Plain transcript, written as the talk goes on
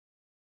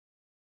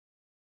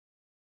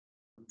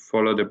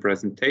follow the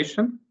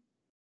presentation.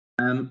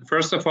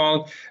 First of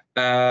all,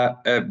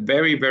 a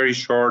very, very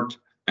short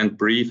and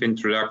brief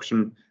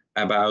introduction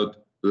about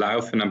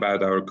Laufen,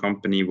 about our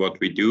company, what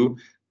we do.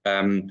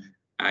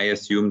 I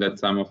assume that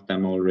some of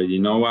them already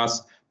know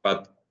us,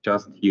 but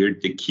just here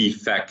the key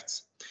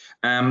facts.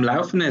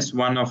 Laufen is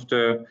one of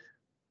the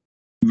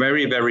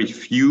very, very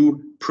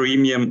few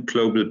premium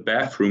global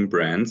bathroom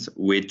brands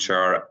which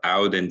are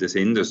out in this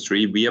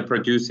industry. We are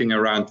producing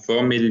around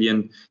 4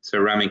 million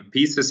ceramic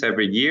pieces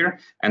every year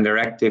and are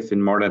active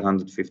in more than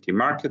 150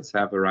 markets,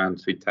 have around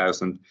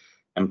 3,000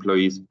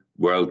 employees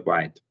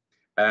worldwide.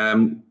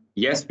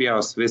 Yes, we are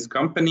a Swiss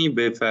company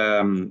with,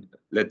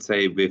 let's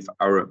say, with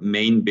our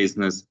main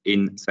business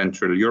in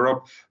Central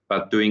Europe,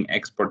 but doing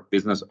export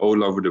business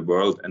all over the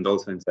world and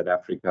also in South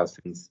Africa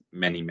since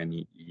many,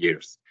 many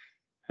years.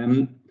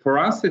 For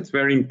us, it's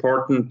very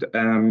important,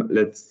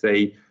 let's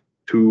say,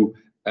 to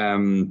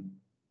in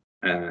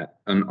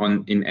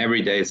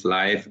everyday's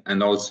life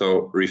and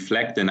also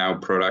reflect in our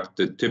product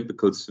the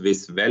typical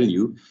Swiss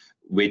value,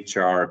 which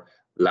are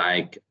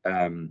like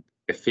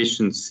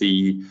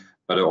efficiency,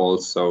 but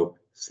also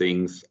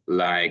things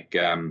like,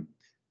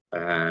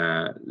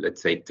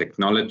 let's say,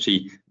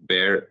 technology,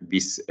 where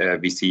we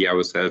see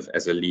ourselves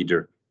as a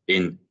leader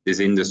in this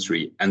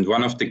industry. And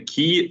one of the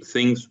key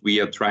things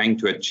we are trying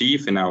to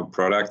achieve in our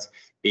products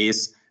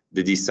is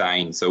the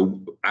design.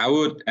 So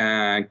our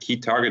key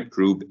target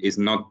group is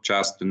not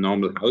just the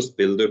normal house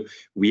builder.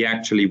 We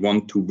actually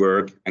want to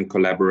work and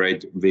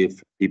collaborate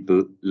with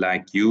people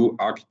like you,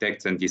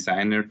 architects and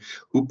designers,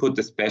 who put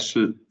a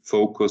special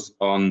focus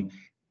on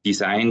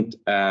designed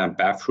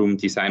bathroom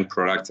design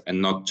products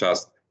and not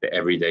just the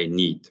everyday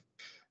need.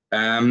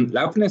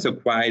 Laufen is a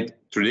quite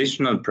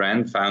traditional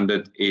brand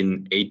founded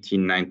in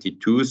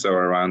 1892, so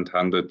around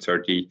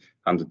 130,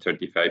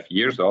 135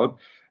 years old,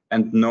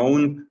 and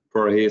known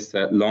for his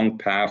long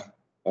path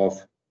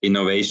of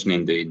innovation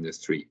in the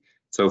industry.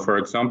 So, for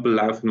example,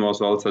 Laufen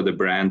was also the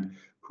brand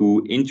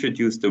who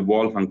introduced the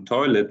wall-hung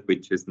toilet,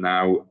 which is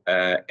now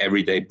an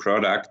everyday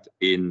product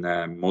in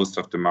most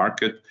of the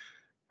market,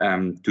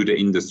 to the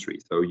industry.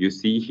 So you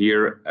see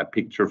here a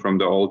picture from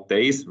the old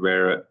days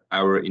where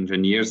our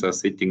engineers are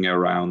sitting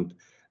around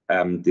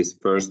this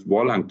first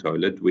wall-hung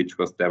toilet, which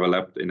was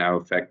developed in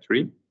our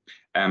factory.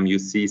 You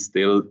see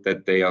still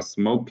that they are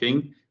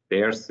smoking.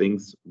 They are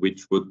things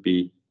which would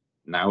be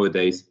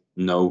nowadays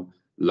no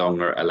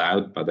longer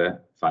allowed, but a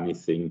funny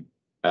thing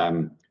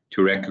to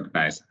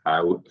recognize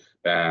how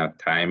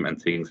time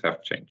and things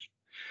have changed.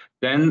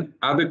 Then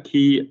other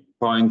key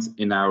points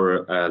in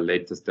our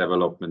latest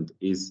development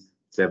is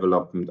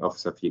development of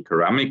sapphire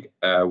ceramic,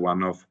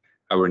 one of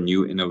our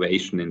new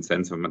innovation in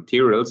sense of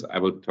materials. I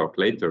will talk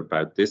later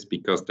about this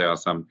because there are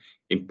some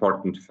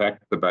important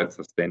facts about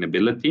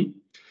sustainability.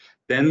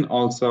 Then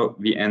also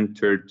we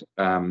entered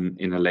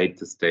in a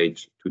later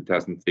stage,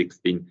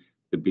 2016,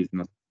 the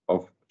business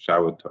of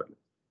shower toilets.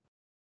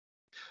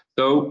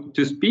 So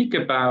to speak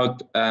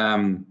about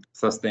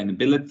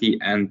sustainability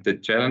and the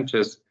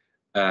challenges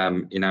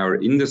in our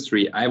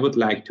industry, I would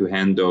like to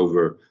hand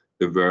over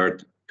the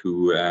word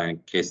to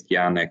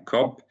Christiane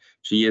Kopp.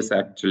 She is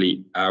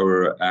actually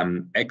our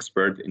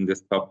expert in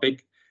this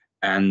topic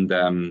and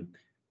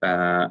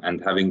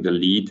having the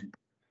lead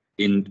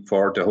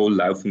for the whole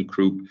Laufen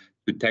group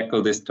to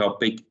tackle this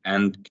topic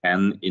and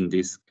can in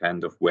this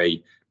kind of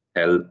way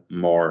tell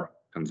more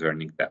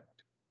concerning that.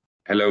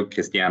 Hello,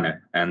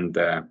 Christiane, and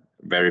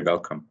very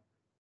welcome.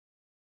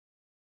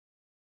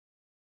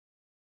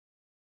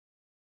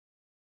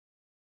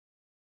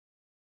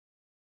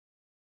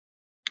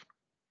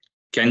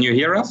 Can you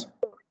hear us?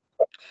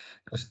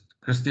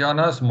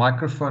 Christiana's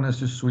microphone is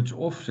just switched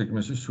off. So you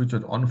can just switch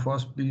it on for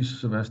us, please,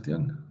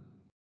 Sebastian.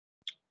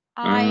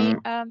 Perfect.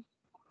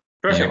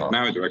 Yeah.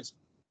 Now it works.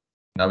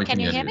 Now we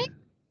Can you hear me?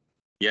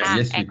 Yes,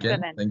 yes, we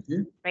excellent. can. Thank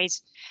you. Great.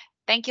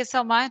 Thank you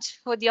so much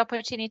for the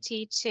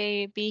opportunity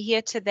to be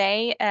here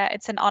today.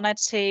 It's an honor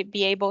to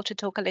be able to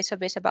talk a little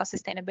bit about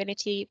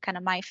sustainability, kind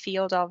of my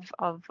field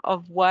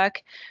of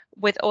work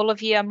with all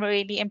of you. I'm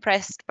really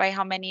impressed by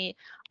how many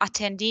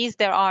attendees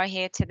there are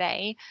here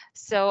today.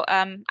 So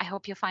I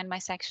hope you find my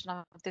section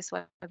of this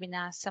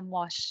webinar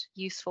somewhat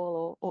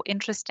useful or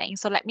interesting.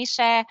 So let me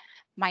share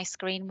my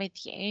screen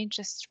with you.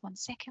 Just 1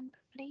 second,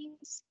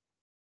 please.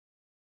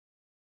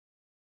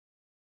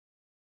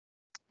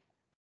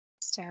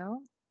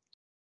 So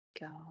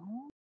go.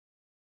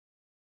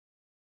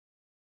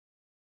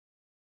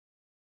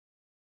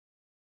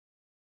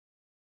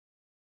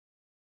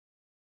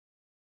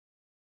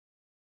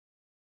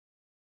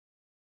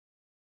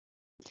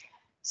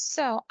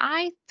 So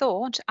I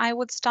thought I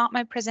would start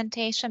my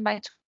presentation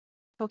by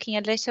talking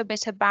a little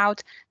bit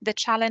about the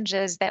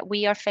challenges that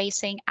we are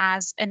facing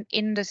as an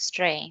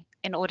industry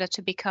in order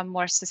to become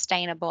more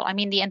sustainable. I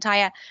mean, the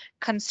entire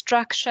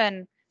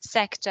construction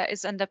sector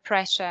is under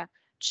pressure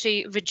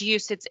to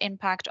reduce its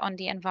impact on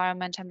the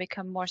environment and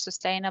become more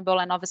sustainable.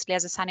 And obviously,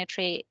 as a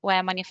sanitary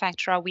ware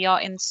manufacturer, we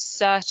are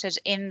inserted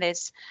in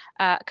this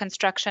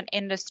construction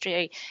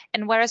industry.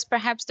 And whereas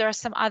perhaps there are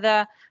some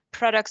other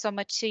products or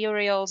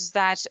materials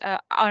that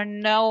are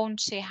known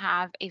to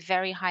have a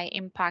very high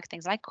impact,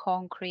 things like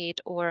concrete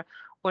or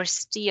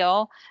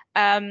steel,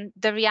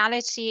 the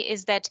reality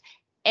is that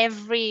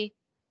every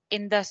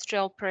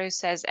industrial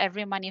process,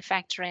 every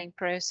manufacturing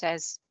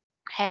process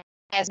has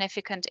a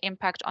significant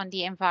impact on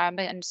the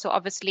environment. And so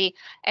obviously,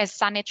 as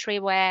sanitary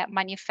ware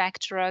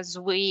manufacturers,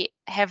 we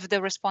have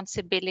the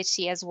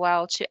responsibility as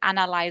well to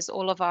analyze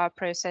all of our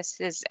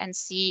processes and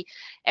see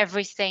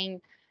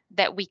everything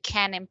that we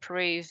can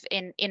improve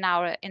in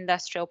our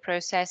industrial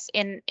process,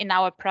 in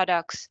our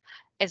products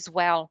as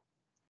well.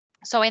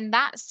 So in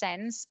that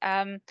sense,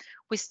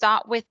 we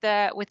start with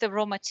the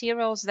raw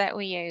materials that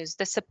we use,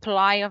 the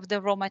supply of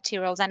the raw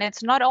materials, and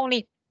it's not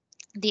only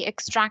the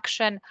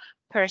extraction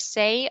per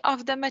se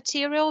of the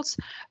materials,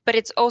 but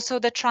it's also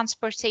the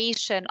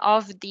transportation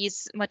of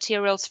these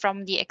materials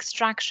from the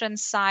extraction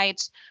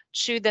site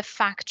to the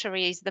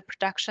factories, the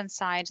production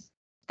side,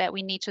 that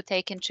we need to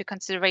take into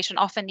consideration.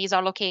 Often these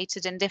are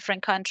located in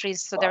different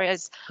countries, so there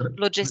is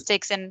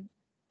logistics and...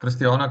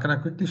 Christiana, can I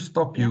quickly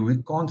stop you? We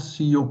can't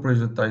see your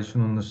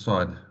presentation on the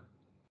side.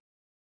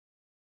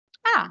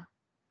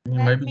 Can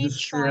you maybe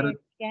just share it?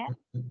 Again.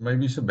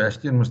 Maybe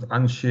Sebastian must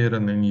unshare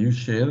and then you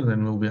share,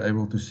 then we'll be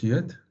able to see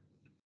it.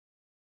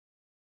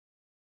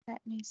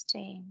 Let me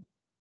see.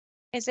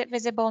 Is it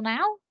visible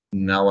now?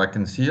 Now I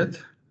can see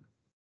it.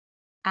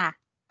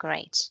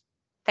 Great.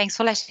 Thanks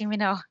for letting me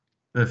know.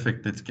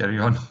 Perfect. Let's carry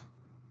on.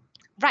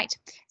 Right.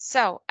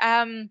 So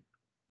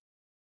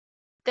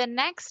the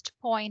next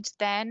point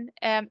then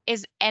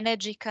is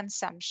energy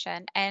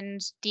consumption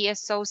and the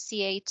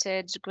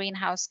associated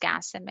greenhouse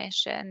gas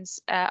emissions,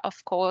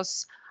 of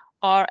course,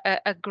 are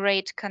a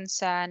great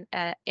concern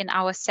in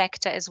our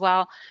sector as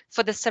well.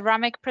 For the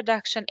ceramic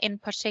production in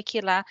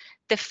particular,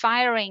 the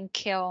firing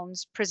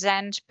kilns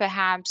present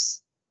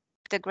perhaps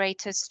the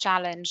greatest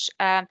challenge.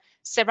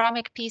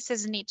 Ceramic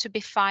pieces need to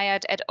be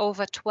fired at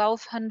over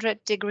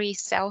 1200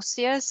 degrees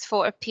Celsius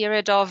for a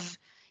period of,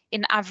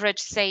 in average,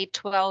 say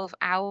 12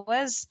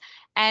 hours.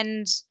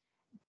 And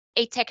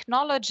a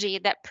technology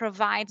that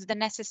provides the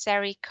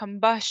necessary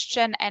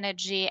combustion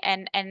energy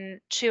and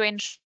to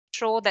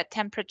ensure that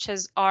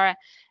temperatures are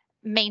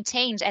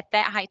maintained at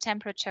that high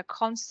temperature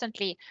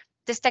constantly,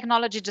 this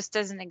technology just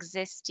doesn't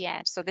exist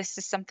yet. So this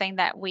is something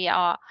that we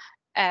are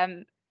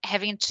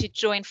having to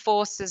join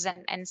forces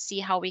and see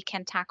how we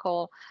can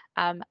tackle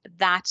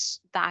that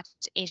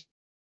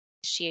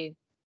issue.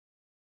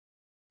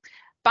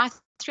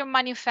 Bathroom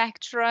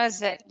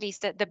manufacturers, at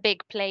least the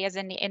big players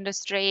in the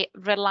industry,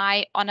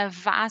 rely on a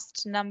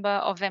vast number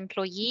of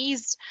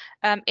employees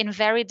in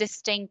very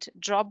distinct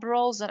job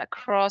roles and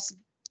across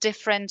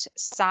different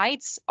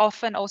sites,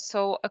 often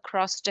also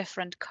across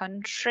different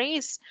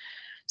countries.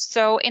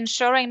 So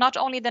ensuring not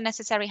only the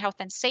necessary health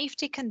and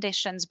safety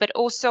conditions, but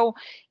also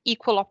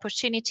equal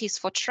opportunities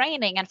for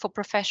training and for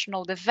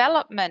professional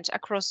development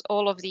across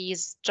all of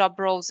these job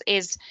roles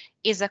is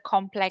a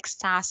complex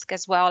task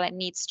as well and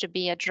needs to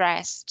be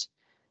addressed.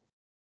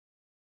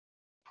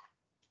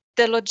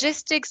 The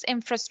logistics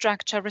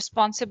infrastructure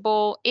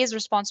is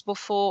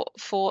responsible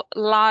for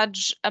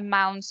large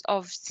amounts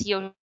of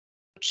CO2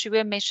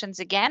 emissions,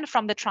 again,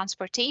 from the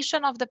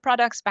transportation of the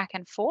products back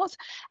and forth,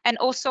 and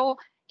also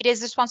it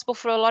is responsible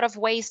for a lot of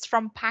waste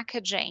from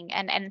packaging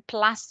and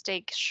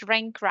plastic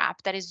shrink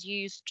wrap that is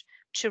used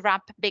to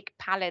wrap big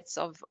pallets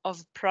of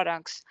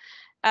products.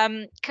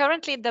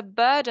 Currently, the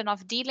burden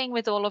of dealing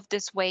with all of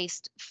this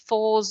waste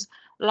falls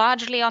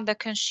largely on the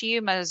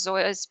consumers,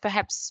 or is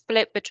perhaps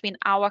split between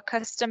our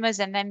customers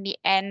and then the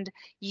end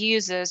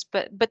users,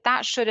 but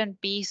that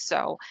shouldn't be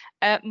so.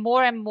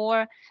 More and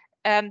more,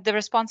 the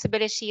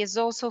responsibility is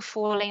also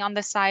falling on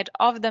the side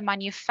of the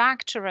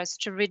manufacturers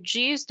to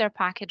reduce their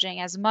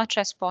packaging as much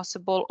as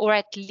possible, or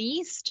at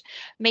least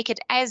make it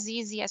as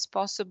easy as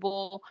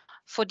possible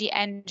for the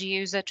end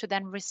user to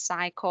then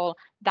recycle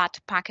that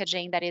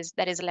packaging that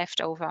is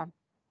left over.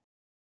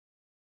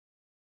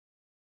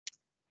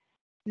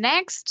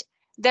 Next,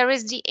 there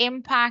is the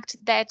impact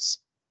that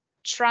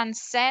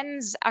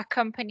transcends a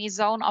company's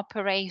own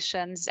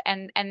operations,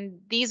 and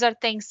these are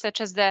things such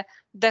as the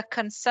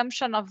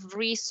consumption of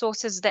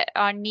resources that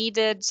are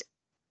needed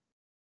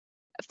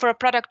for a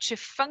product to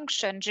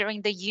function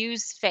during the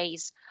use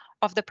phase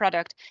of the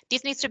product.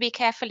 This needs to be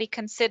carefully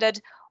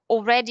considered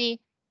already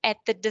at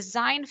the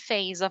design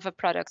phase of a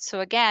product.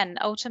 So again,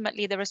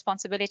 ultimately the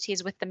responsibility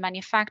is with the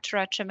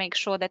manufacturer to make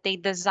sure that they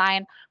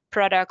design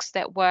products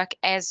that work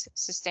as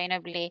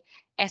sustainably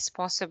as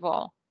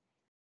possible.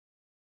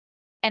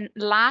 And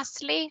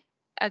lastly,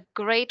 a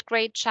great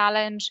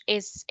a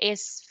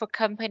is for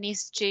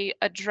companies to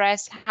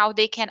address how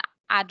they can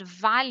add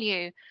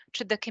value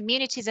to the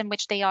communities in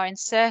which they are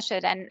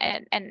inserted, and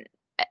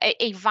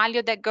a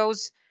value that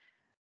goes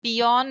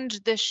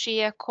beyond the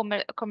sheer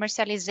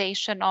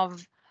commercialization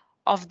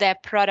of their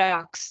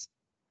products.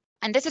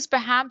 And this is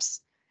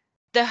perhaps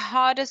the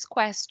hardest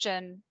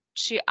question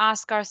to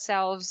ask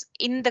ourselves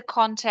in the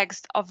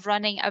context of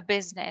running a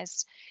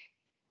business.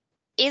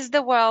 Is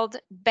the world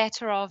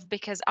better off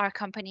because our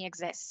company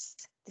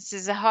exists? This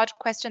is a hard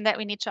question that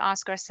we need to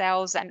ask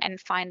ourselves and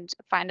find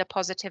a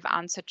positive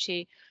answer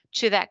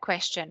to that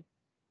question.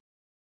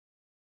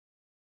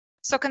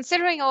 So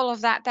considering all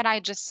of that I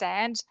just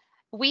said,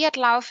 we at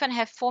Laufen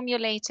have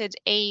formulated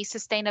a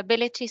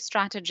sustainability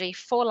strategy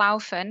for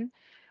Laufen,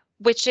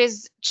 which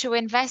is to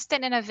invest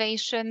in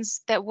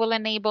innovations that will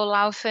enable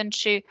Laufen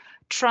to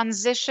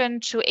transition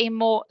to a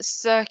more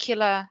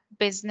circular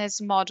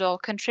business model,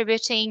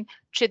 contributing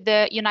to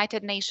the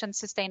United Nations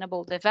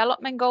Sustainable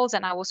Development Goals.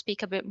 And I will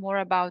speak a bit more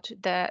about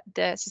the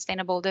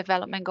Sustainable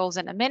Development Goals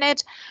in a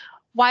minute,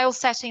 while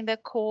setting the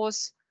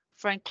course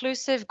for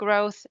inclusive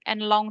growth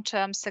and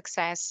long-term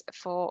success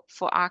for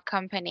our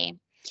company.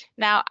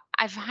 Now,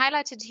 I've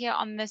highlighted here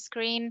on the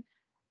screen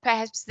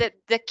perhaps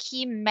the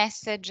key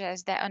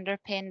messages that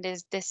underpin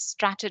this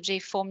strategy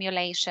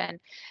formulation.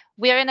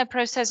 We're in a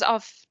process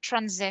of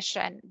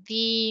transition.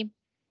 The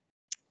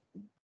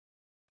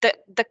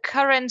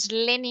current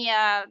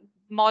linear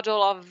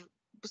model of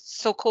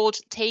so-called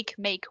take,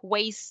 make,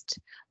 waste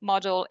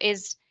model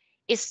is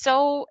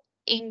so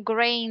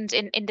ingrained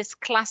in this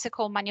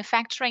classical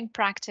manufacturing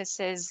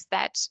practices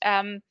that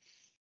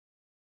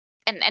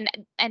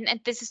and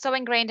this is so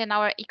ingrained in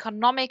our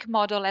economic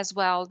model as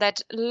well,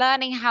 that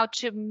learning how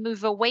to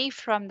move away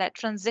from that,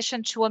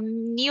 transition to a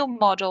new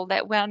model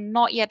that we're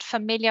not yet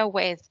familiar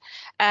with,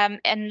 and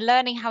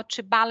learning how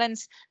to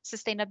balance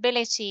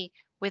sustainability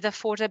with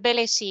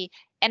affordability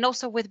and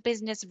also with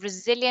business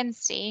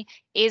resiliency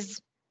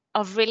is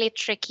a really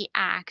tricky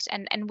act.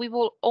 And we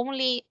will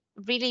only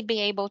really be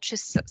able to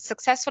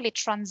successfully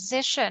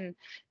transition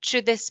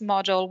to this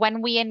model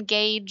when we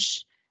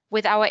engage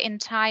with our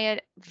entire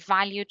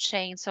value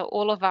chain. So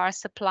all of our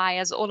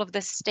suppliers, all of the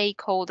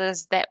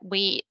stakeholders that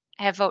we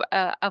have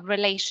a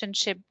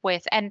relationship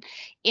with. And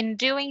in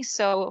doing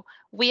so,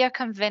 we are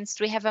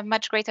convinced we have a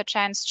much greater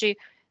chance to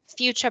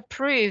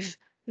future-proof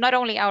not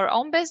only our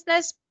own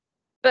business,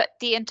 but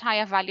the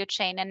entire value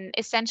chain. And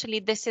essentially,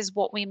 this is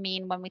what we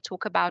mean when we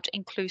talk about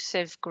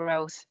inclusive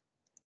growth.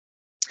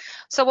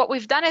 So what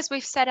we've done is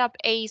we've set up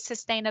a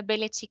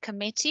sustainability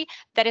committee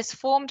that is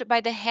formed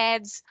by the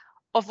heads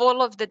of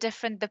all of the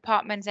different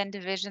departments and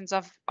divisions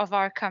of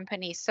our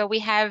company. So we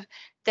have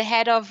the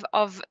head of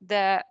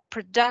the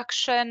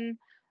production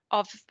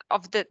of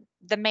the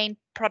main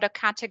product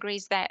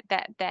categories that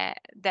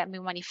we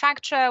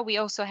manufacture. We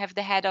also have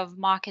the head of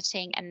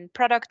marketing and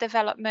product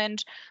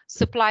development,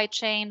 supply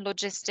chain,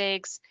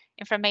 logistics,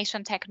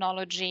 information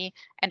technology,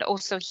 and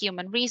also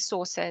human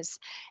resources.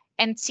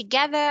 And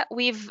together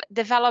we've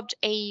developed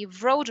a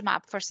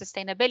roadmap for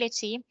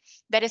sustainability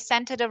that is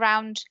centered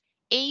around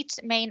 8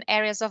 main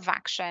areas of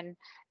action.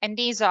 And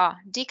these are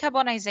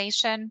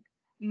decarbonization,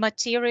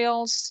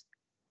 materials,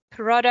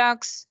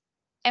 products,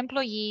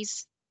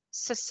 employees,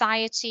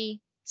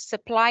 society,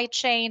 supply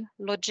chain,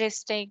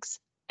 logistics,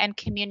 and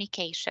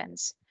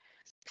communications.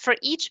 For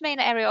each main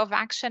area of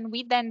action,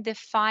 we then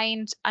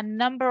defined a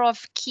number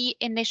of key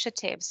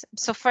initiatives.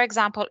 So for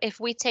example, if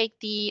we take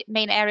the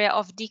main area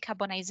of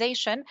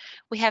decarbonization,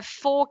 we have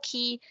 4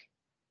 key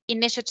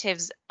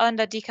initiatives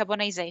under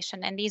decarbonization,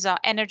 and these are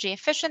energy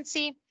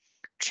efficiency,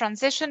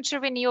 transition to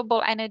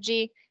renewable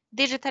energy,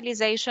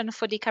 digitalization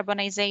for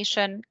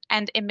decarbonization,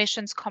 and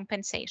emissions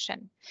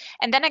compensation.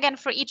 And then again,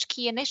 for each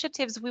key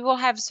initiatives, we will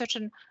have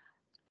certain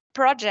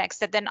projects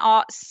that then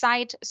are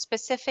site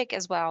specific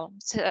as well.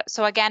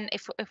 So again,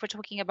 if we're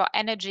talking about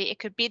energy, it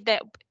could be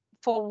that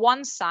for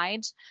one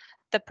site,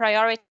 the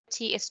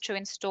priority is to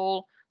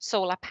install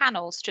solar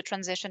panels to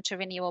transition to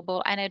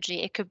renewable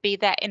energy. It could be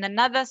that in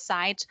another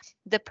site,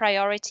 the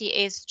priority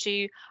is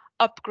to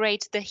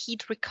upgrade the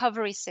heat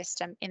recovery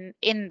system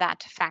in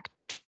that factory.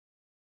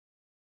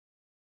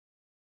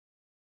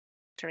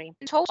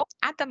 In total,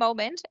 at the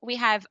moment, we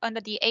have under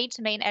the 8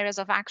 main areas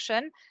of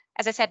action,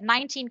 as I said,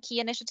 19 key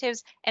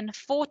initiatives and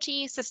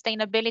 40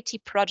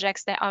 sustainability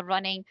projects that are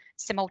running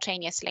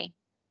simultaneously.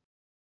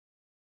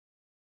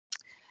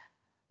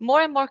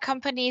 More and more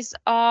companies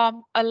are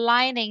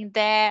aligning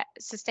their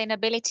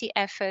sustainability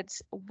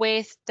efforts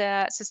with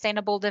the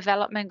Sustainable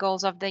Development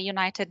Goals of the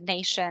United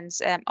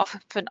Nations,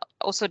 often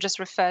also just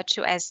referred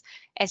to as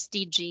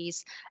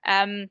SDGs.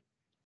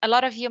 A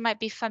lot of you might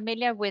be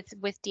familiar with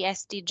the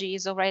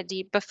SDGs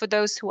already, but for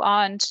those who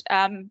aren't,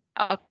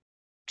 I'll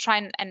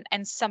try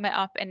and sum it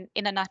up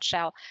in a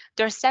nutshell.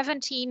 There are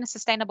 17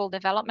 Sustainable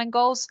Development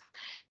Goals,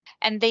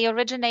 and they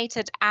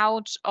originated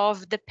out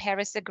of the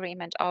Paris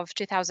Agreement of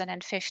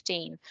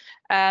 2015.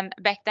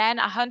 Back then,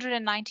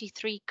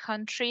 193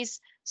 countries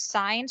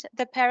signed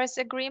the Paris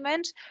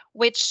Agreement,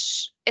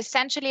 which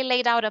essentially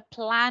laid out a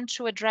plan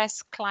to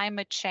address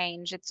climate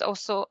change. It's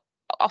also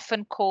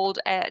often called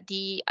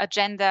the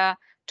Agenda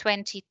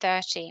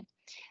 2030.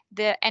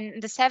 The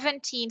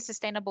 17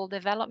 Sustainable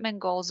Development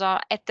Goals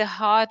are at the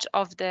heart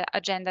of the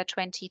Agenda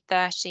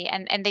 2030,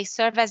 and they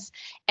serve as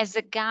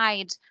a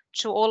guide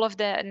to all of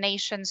the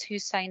nations who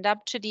signed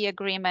up to the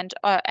agreement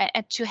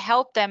and to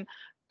help them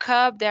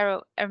curb their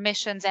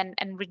emissions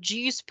and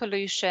reduce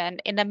pollution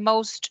in the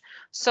most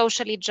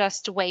socially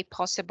just way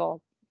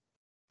possible.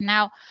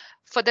 Now,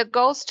 for the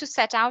goals to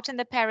set out in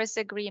the Paris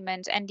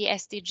Agreement and the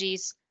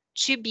SDGs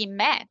to be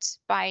met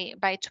by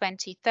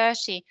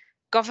 2030,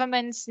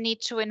 governments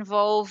need to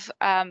involve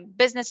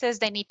businesses,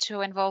 they need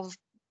to involve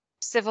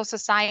civil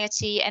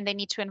society, and they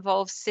need to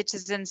involve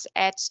citizens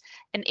at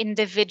an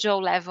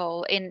individual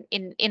level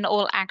in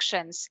all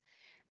actions.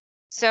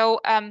 So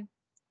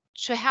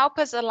to help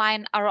us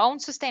align our own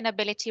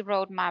sustainability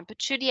roadmap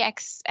to the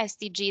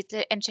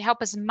SDGs and to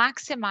help us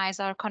maximize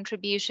our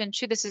contribution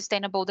to the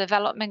Sustainable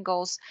Development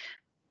Goals,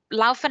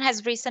 Laufen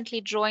has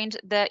recently joined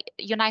the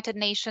United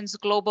Nations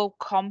Global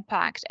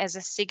Compact as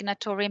a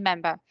signatory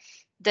member.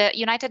 The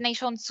United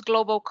Nations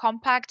Global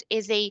Compact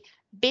is a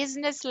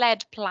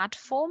business-led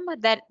platform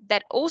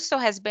that also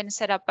has been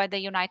set up by the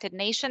United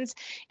Nations,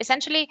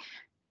 essentially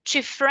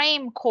to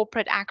frame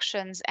corporate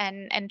actions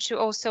and to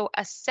also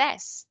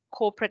assess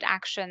corporate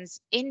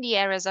actions in the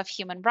areas of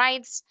human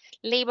rights,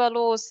 labor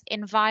laws,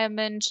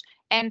 environment,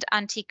 and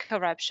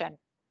anti-corruption.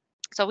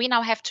 So we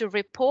now have to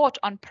report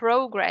on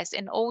progress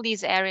in all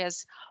these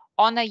areas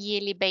on a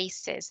yearly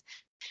basis.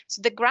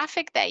 So the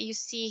graphic that you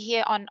see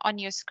here on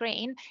your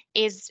screen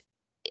is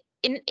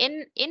in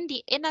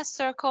the inner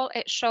circle,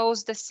 it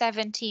shows the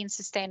 17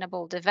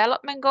 Sustainable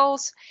Development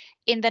Goals.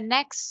 In the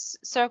next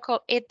circle,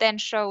 it then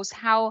shows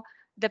how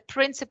the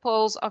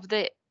principles of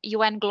the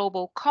UN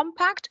Global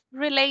Compact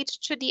relate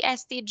to the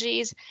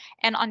SDGs.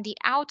 And on the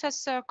outer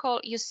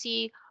circle, you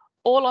see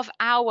all of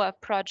our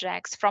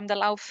projects from the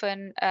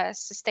Laufen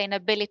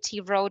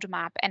Sustainability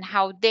Roadmap and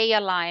how they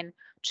align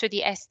to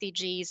the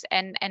SDGs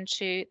and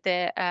to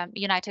the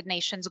United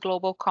Nations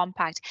Global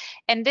Compact.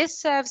 And this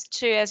serves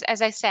to,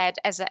 as I said,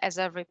 as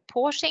a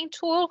reporting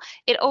tool.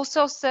 It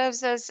also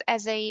serves us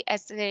as a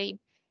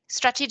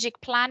strategic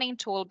planning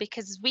tool,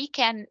 because we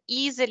can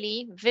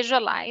easily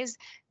visualize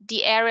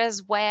the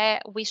areas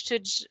where we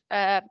should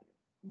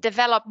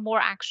develop more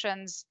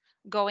actions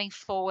going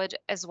forward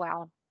as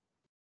well.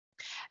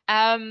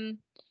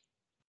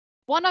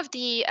 One of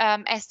the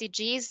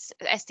SDGs,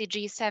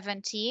 SDG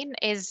 17,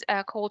 is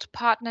called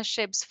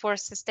Partnerships for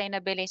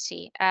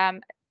Sustainability.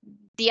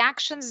 The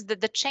actions,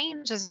 the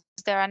changes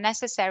that are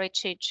necessary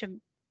to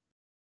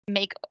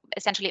make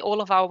essentially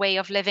all of our way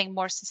of living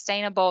more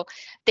sustainable,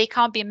 they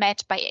can't be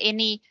met by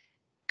any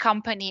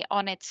company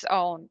on its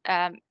own.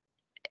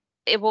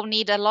 It will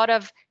need a lot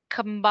of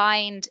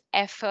combined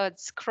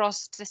efforts,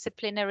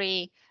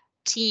 cross-disciplinary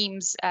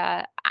teams,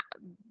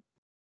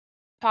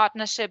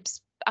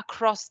 partnerships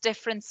across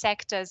different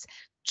sectors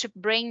to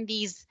bring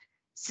these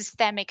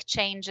systemic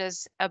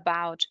changes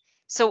about.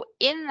 So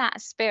in that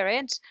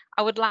spirit,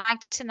 I would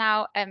like to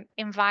now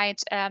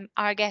invite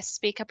our guest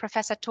speaker,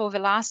 Professor Tove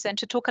Larsen,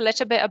 to talk a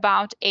little bit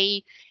about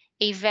a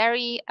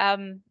very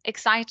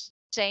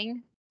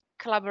exciting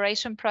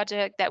collaboration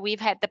project that we've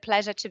had the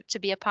pleasure to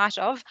be a part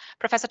of.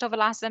 Professor Tove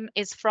Larsen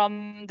is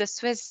from the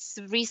Swiss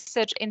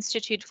Research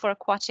Institute for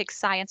Aquatic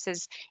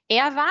Sciences,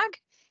 EAWAG.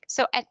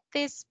 So at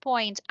this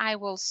point, I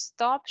will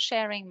stop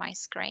sharing my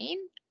screen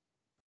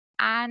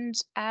and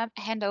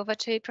hand over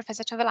to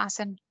Professor Tove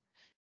Larsen.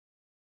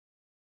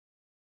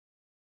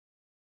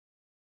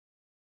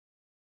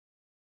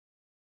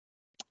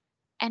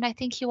 And I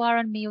think you are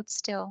on mute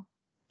still.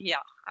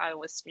 Yeah, I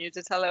was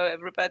muted. Hello,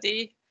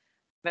 everybody.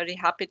 Very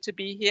happy to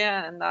be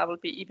here, and I will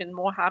be even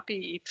more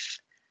happy if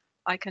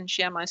I can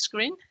share my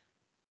screen.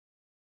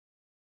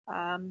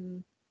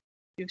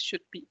 You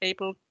should be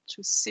able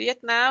to see it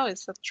now.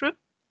 Is that true?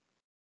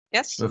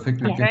 Yes.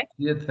 Perfect. We can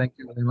see it. Thank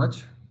you very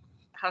much.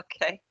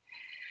 Okay.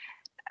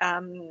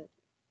 I'm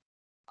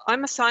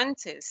a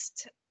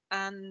scientist,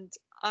 and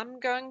I'm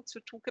going to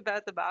talk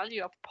about the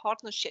value of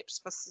partnerships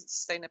for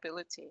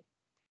sustainability.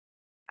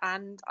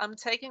 And I'm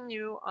taking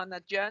you on a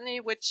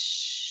journey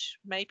which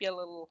may be a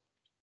little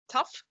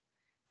tough,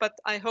 but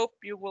I hope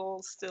you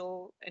will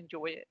still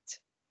enjoy it.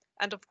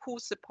 And of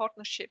course, the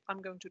partnership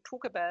I'm going to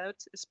talk about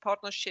is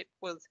partnership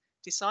with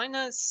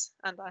designers.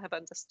 And I have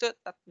understood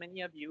that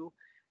many of you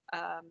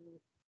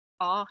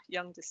are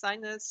young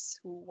designers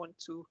who want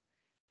to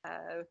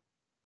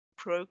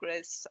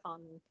progress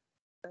on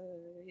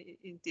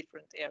in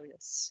different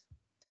areas.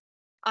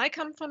 I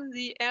come from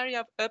the area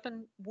of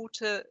urban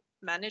water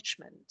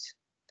management.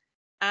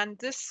 And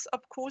this, of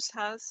course,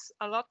 has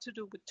a lot to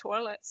do with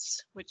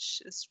toilets,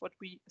 which is what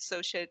we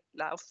associate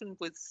Laufen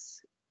with,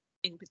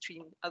 in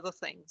between other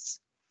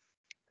things.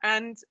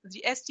 And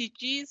the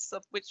SDGs,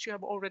 of which you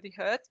have already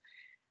heard,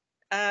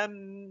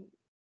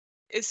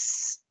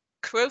 is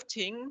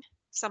quoting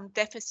some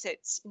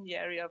deficits in the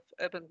area of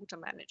urban water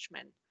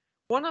management.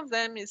 One of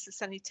them is the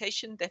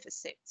sanitation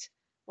deficit,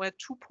 where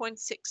 2.6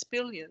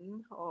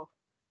 billion, or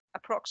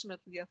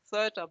approximately a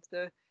third of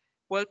the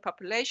world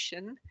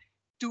population,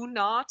 do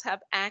not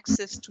have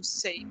access to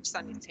safe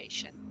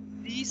sanitation.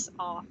 These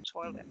are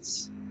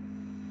toilets.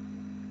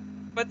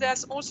 But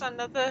there's also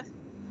another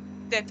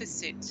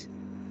deficit.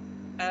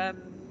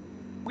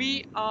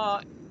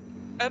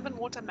 Urban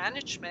water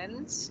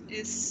management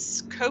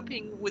is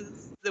coping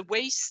with the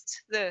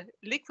waste, the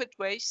liquid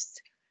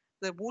waste,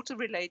 the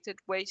water-related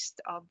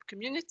waste of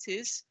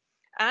communities.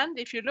 And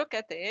if you look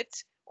at it,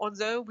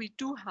 although we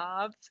do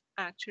have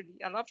actually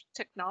a lot of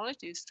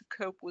technologies to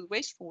cope with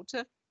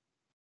wastewater,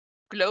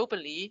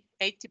 globally,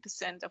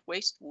 80% of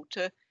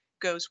wastewater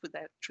goes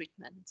without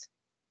treatment.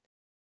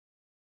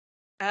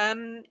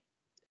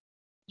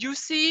 You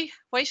see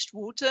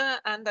wastewater,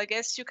 and I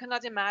guess you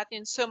cannot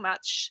imagine so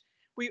much.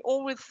 We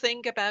always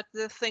think about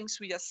the things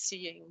we are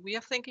seeing. We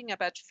are thinking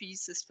about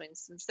feces, for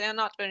instance. They are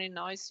not very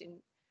nice in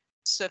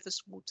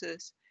surface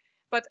waters.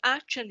 But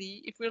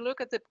actually, if we look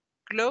at the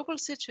global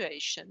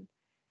situation,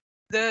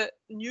 the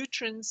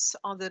nutrients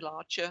are the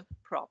larger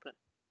problem.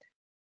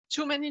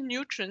 Too many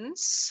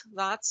nutrients,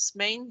 that's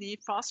mainly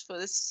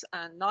phosphorus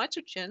and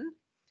nitrogen,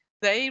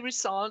 they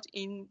result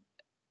in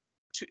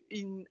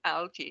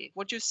algae.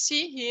 What you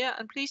see here,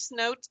 and please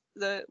note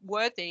the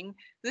wording,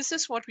 this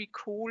is what we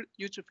call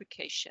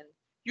eutrophication.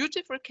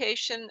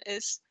 Eutrophication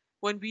is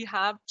when we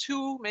have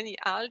too many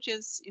algae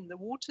in the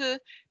water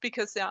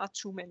because there are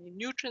too many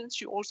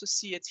nutrients. You also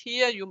see it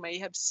here. You may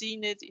have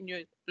seen it in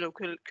your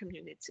local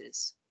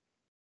communities.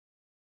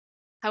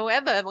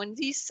 However, when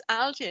these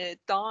algae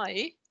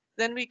die,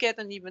 then we get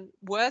an even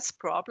worse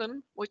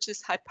problem, which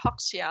is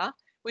hypoxia,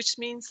 which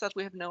means that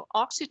we have no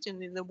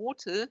oxygen in the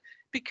water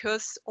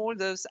because all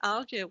those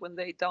algae, when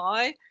they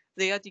die,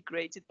 they are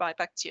degraded by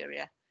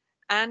bacteria.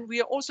 And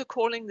we are also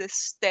calling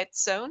this dead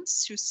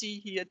zones. You see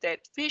here dead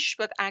fish,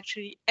 but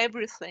actually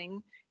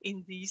everything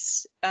in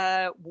these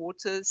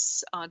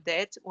waters are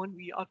dead when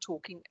we are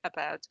talking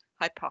about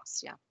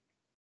hypoxia.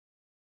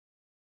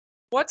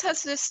 What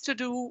has this to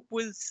do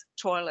with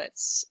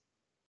toilets?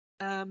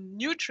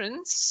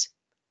 Nutrients,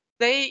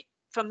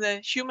 from the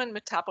human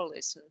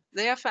metabolism,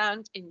 they are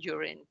found in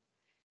urine.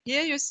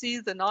 Here you see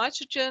the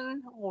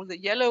nitrogen, or the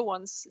yellow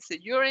ones is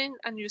the urine,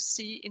 and you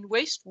see in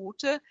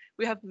wastewater,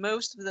 we have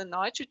most of the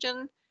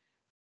nitrogen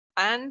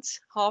and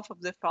half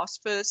of the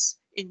phosphorus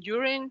in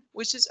urine,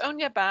 which is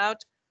only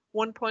about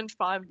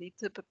 1.5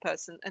 liter per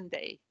person a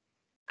day.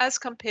 As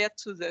compared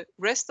to the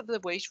rest of the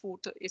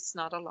wastewater, it's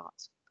not a lot.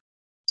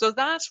 So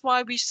that's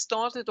why we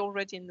started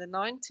already in the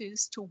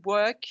 90s to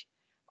work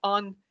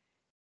on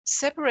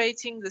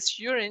separating this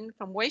urine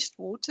from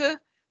wastewater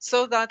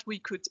so that we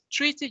could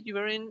treat the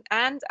urine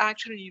and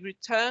actually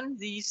return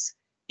these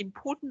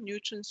important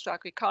nutrients to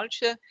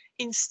agriculture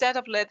instead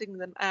of letting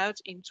them out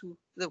into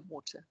the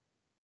water.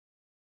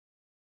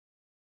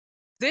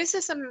 This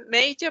is a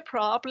major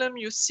problem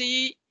you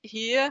see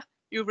here.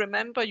 You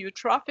remember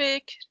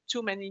eutrophic,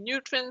 too many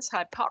nutrients,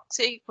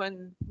 hypoxic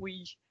when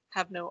we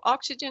have no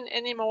oxygen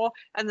anymore,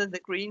 and then the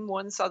green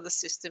ones are the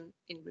system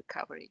in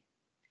recovery.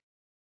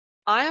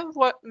 I have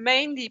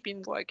mainly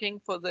been working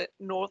for the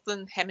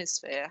Northern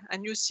Hemisphere,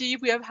 and you see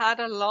we have had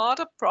a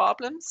lot of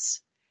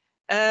problems.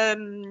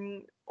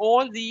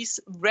 All these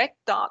red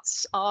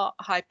dots are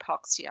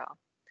hypoxia.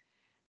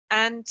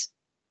 And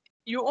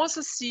you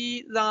also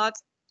see that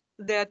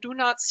there do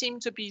not seem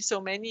to be so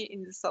many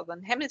in the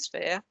Southern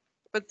Hemisphere,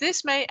 but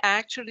this may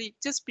actually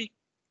just be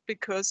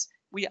because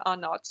we are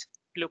not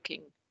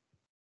looking.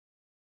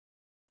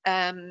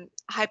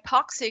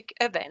 Hypoxic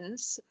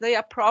events, they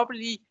are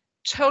probably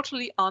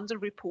totally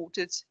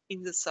underreported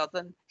in the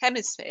Southern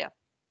Hemisphere.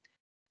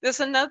 There's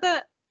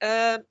another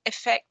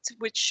effect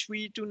which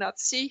we do not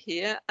see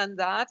here, and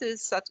that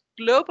is that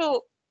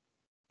global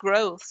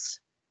growth,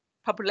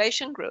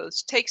 population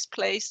growth, takes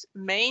place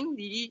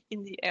mainly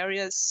in the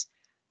areas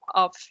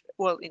of,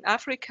 well, in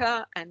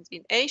Africa and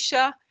in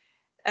Asia.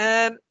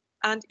 And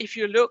if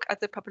you look at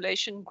the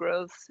population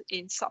growth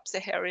in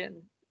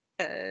sub-Saharan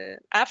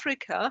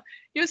Africa,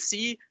 you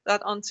see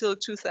that until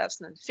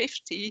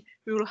 2050,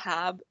 we will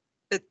have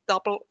a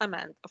double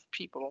amount of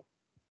people.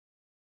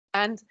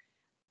 And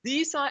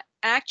these are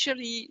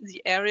actually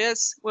the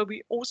areas where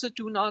we also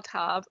do not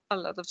have a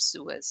lot of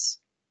sewers.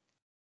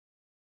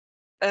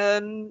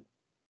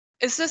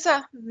 Is this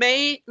a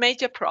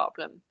major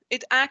problem?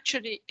 It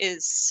actually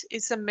is.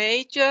 It's a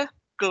major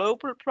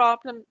global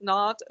problem,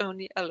 not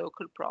only a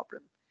local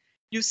problem.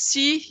 You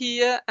see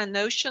here a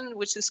notion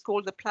which is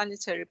called the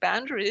planetary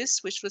boundaries,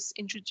 which was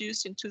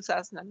introduced in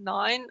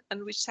 2009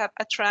 and which have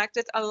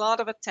attracted a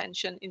lot of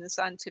attention in the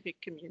scientific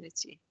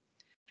community.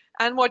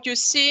 And what you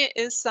see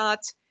is that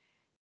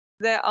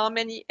there are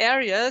many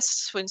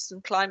areas, for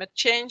instance, climate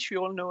change, we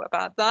all know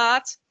about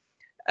that,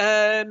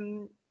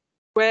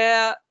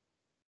 where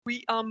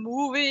we are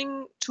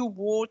moving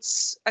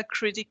towards a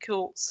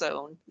critical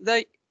zone.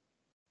 The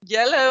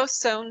yellow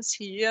zones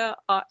here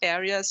are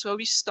areas where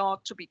we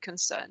start to be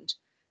concerned.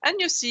 And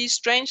you see,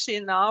 strangely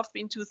enough,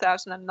 in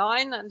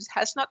 2009, and it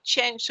has not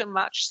changed so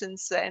much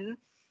since then,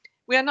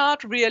 we are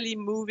not really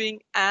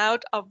moving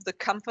out of the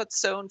comfort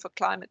zone for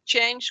climate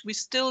change. We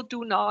still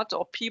do not,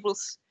 or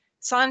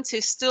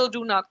scientists still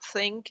do not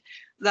think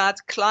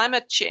that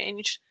climate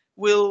change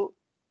will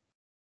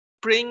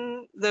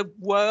bring the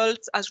world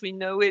as we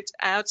know it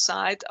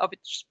outside of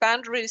its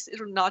boundaries. It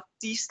will not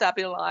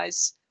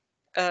destabilize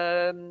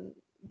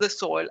the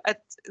soil,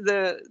 at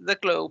the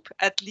globe,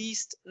 at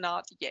least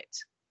not yet.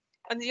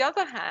 On the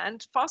other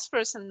hand,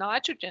 phosphorus and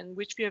nitrogen,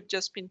 which we have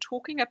just been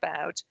talking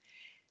about,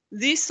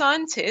 These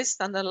scientists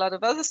and a lot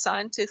of other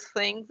scientists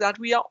think that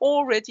we are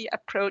already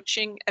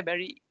approaching a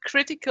very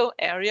critical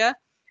area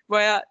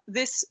where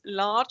this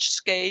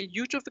large-scale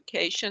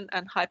eutrophication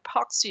and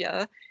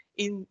hypoxia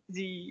in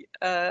the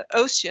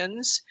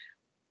oceans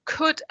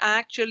could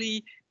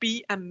actually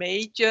be a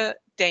major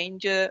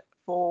danger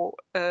for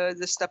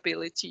the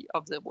stability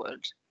of the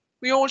world.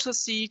 We also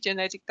see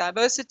genetic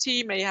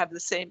diversity may have the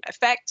same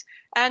effect,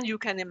 and you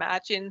can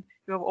imagine,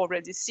 you have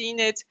already seen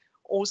it,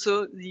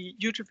 also the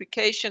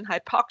eutrophication,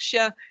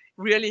 hypoxia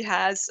really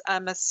has a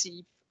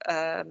massive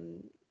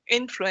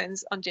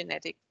influence on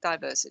genetic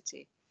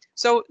diversity.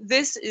 So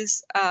this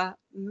is a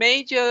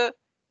major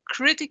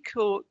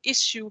critical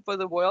issue for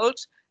the world,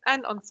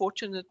 and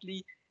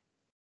unfortunately,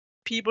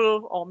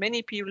 people or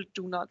many people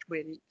do not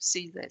really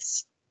see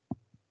this.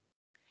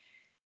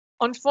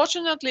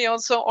 Unfortunately,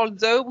 also,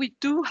 although we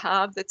do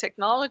have the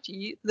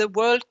technology, the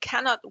world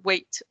cannot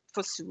wait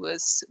for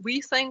sewers. We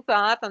think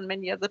that, and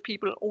many other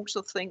people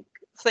also think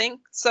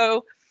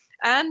so.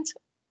 And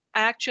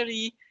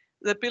actually,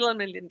 the Bill and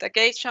Melinda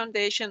Gates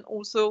Foundation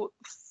also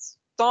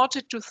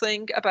started to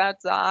think about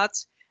that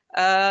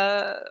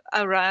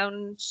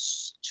around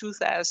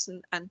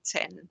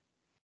 2010.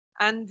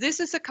 And this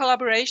is a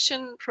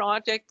collaboration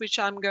project which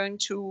I'm going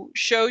to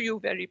show you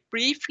very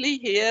briefly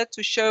here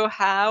to show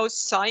how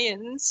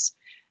science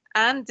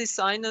and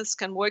designers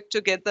can work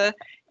together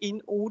in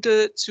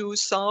order to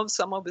solve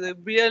some of the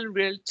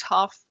real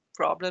tough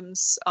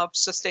problems of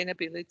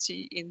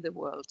sustainability in the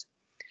world.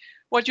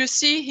 What you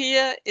see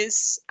here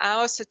is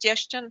our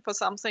suggestion for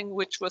something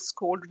which was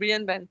called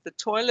Reinvent the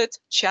Toilet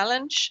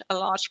Challenge, a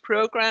large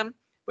program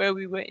where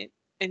we were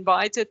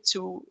invited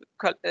to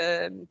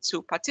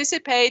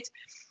participate,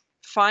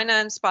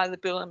 financed by the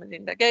Bill and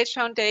Melinda Gates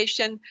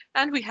Foundation,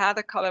 and we had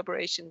a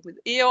collaboration with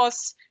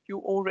EOS. You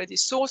already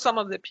saw some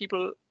of the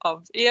people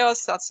of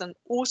EOS. That's an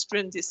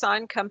Austrian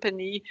design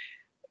company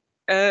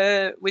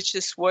which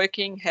is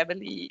working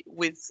heavily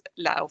with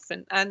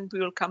Laufen, and we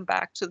will come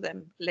back to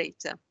them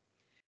later.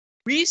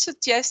 We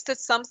suggested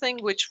something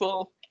which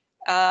will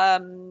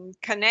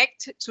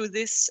connect to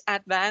this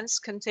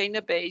advanced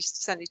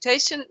container-based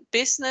sanitation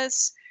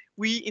business.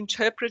 We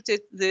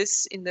interpreted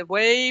this in the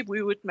way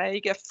we would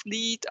make a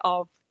fleet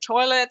of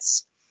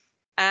toilets,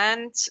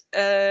 and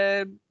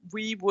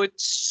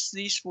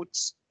these would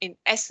in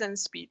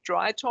essence be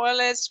dry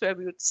toilets where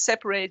we would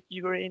separate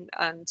urine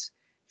and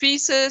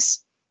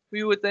feces.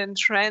 We would then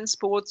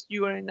transport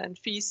urine and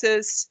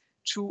feces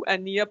to a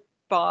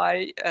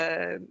nearby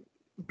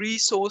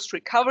resource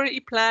recovery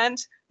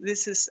plant.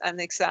 This is an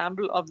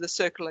example of the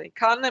circular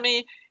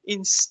economy.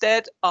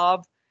 Instead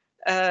of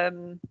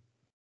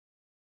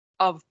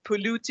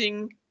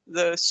polluting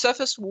the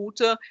surface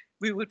water,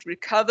 we would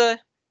recover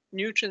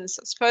nutrients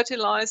as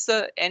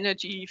fertilizer,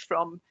 energy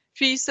from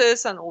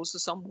feces, and also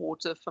some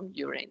water from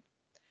urine.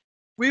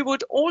 We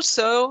would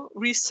also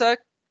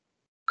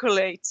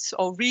recirculate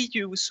or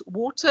reuse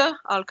water.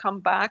 I'll come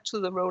back to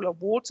the role of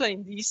water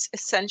in these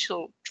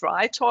essential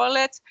dry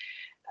toilets.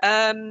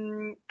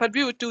 But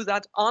we would do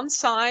that on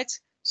site.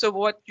 So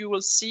what you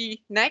will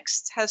see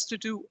next has to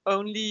do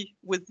only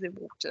with the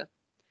water.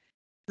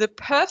 The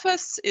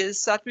purpose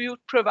is that we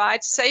would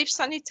provide safe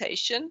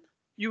sanitation.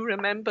 You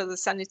remember the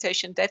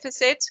sanitation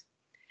deficit,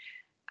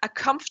 a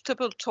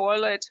comfortable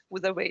toilet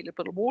with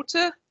available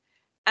water,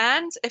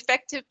 and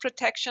effective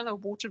protection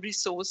of water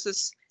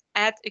resources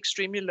at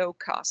extremely low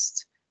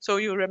cost. So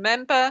you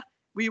remember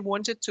we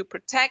wanted to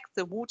protect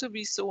the water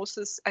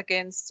resources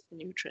against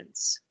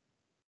nutrients.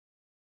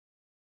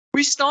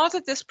 We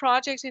started this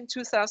project in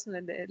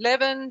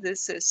 2011.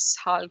 This is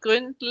Harald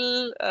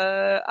Gründel,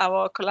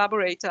 our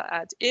collaborator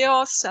at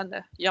EOS and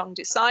a young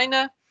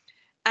designer.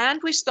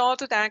 And we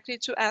started actually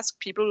to ask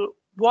people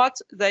what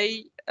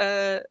they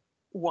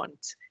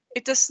want.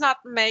 It does not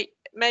make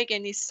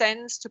any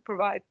sense to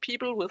provide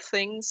people with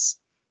things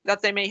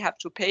that they may have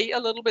to pay a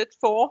little bit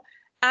for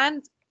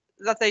and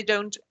that they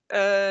don't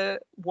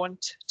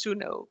want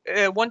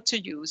to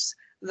use.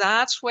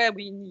 That's where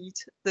we need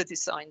the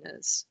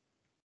designers.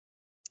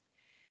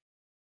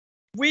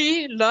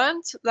 We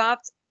learned that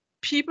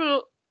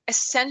people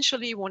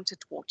essentially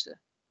wanted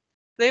water.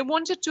 They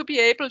wanted to be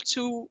able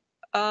to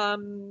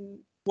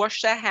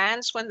wash their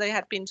hands when they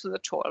had been to the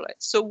toilet.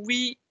 So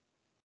the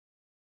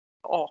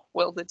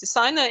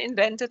designer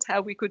invented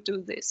how we could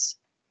do this.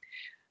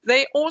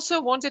 They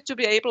also wanted to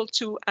be able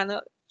to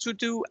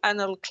do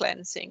anal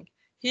cleansing.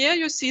 Here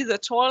you see the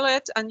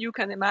toilet, and you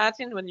can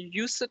imagine when you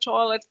use the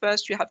toilet,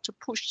 first you have to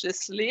push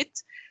this lid,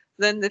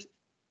 then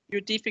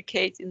you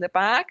defecate in the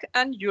back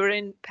and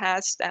urine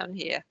pass down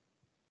here.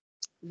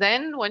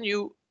 Then when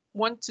you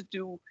want to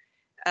do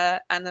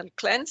anal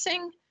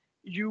cleansing,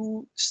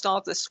 you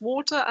start this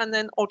water and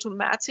then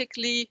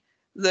automatically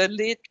the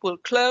lid will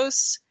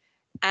close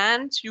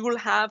and you will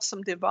have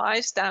some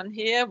device down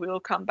here, we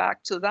will come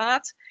back to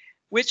that,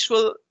 which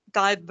will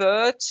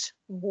divert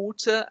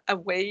water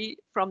away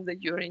from the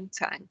urine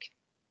tank.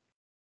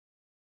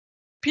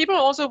 People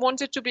also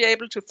wanted to be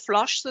able to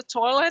flush the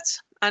toilet,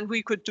 and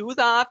we could do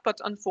that, but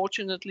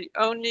unfortunately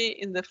only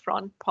in the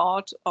front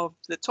part of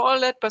the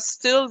toilet. But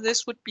still,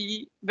 this would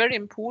be very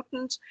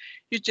important.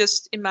 You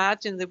just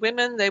imagine the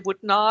women, they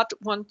would not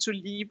want to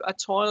leave a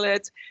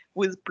toilet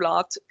with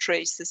blood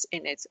traces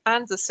in it.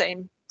 And the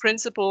same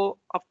principle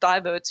of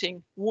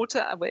diverting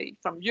water away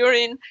from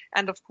urine,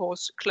 and of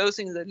course,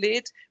 closing the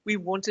lid, we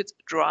wanted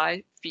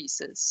dry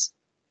feces.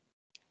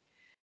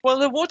 Well,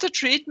 the water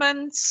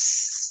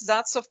treatments,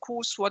 that's of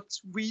course what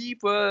we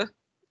were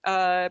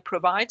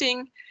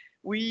providing.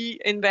 We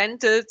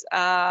invented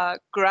a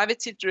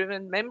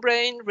gravity-driven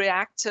membrane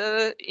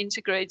reactor,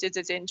 integrated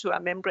it into a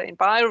membrane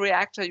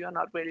bioreactor. You're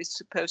not really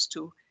supposed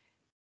to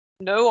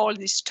know all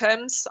these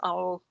terms.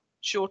 I'll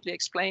shortly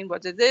explain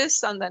what it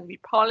is. And then we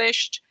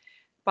polished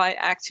by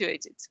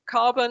activated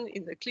carbon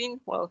in the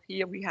clean. Well,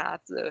 here we had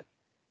the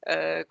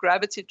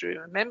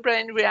gravity-driven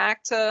membrane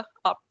reactor.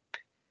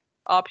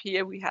 Up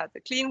here we had the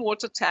clean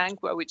water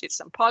tank where we did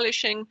some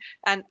polishing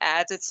and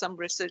added some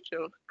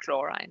residual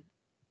chlorine.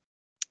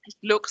 It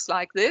looks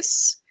like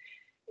this.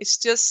 It's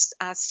just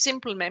a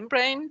simple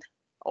membrane.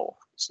 Oh,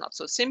 it's not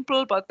so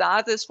simple, but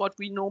that is what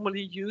we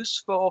normally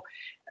use for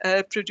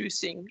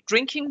producing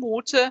drinking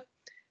water.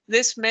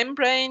 This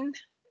membrane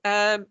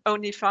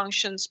only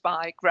functions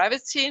by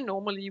gravity.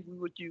 Normally we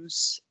would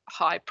use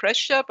high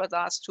pressure, but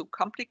that's too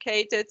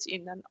complicated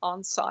in an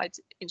on-site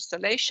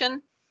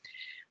installation.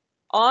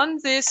 On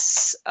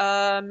this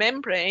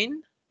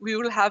membrane, we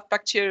will have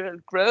bacterial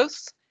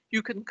growth.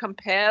 You can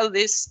compare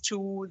this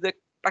to the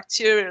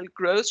bacterial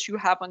growth you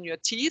have on your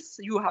teeth.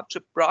 You have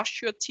to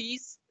brush your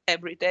teeth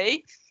every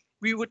day.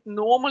 We would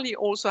normally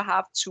also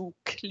have to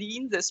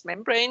clean this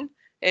membrane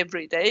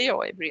every day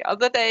or every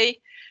other day.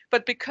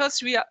 But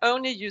because we are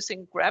only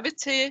using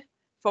gravity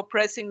for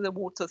pressing the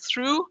water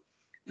through,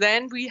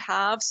 then we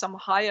have some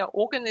higher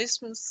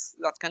organisms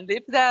that can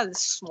live there, the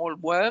small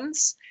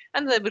worms,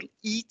 and they will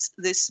eat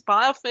this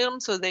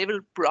biofilm, so they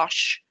will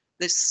brush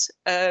this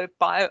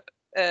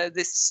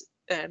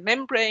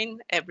membrane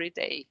every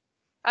day.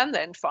 And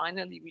then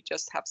finally, we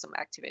just have some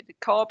activated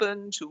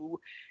carbon to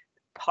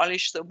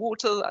polish the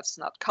water that's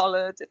not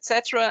colored,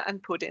 etc.,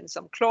 and put in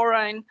some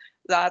chlorine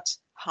that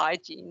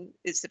hygiene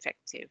is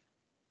effective.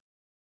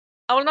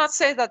 I will not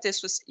say that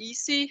this was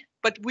easy,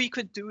 but we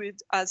could do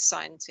it as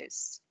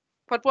scientists.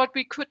 But what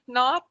we could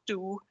not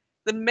do,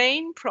 the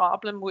main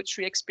problem which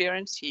we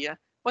experienced here,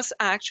 was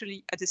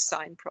actually a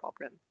design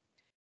problem.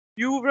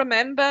 You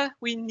remember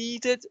we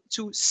needed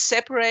to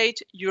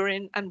separate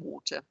urine and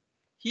water.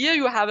 Here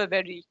you have a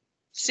very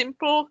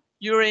simple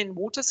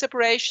urine-water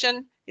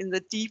separation. In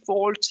the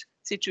default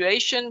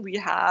situation, we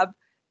have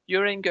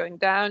urine going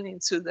down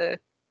into the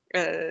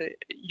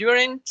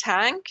urine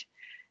tank.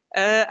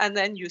 And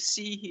then you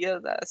see here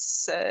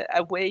there's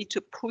a way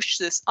to push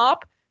this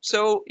up.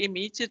 So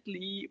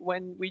immediately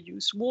when we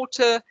use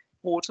water,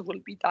 water will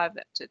be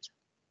diverted.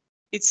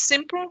 It's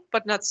simple,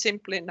 but not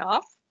simple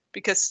enough,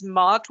 because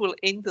smart will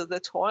enter the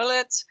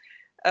toilet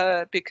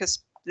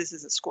because this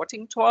is a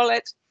squatting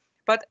toilet.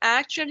 But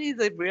actually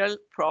the real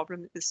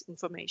problem is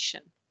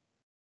information.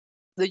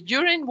 The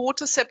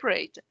urine-water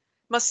separator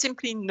must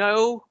simply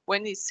know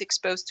when it's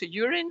exposed to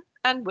urine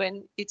and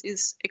when it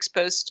is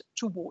exposed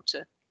to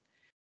water.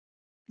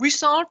 We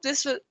solved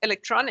this with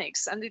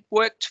electronics and it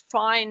worked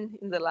fine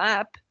in the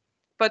lab,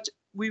 but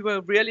we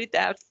were really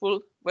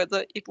doubtful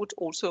whether it would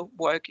also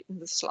work in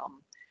the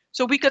slum.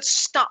 So we got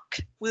stuck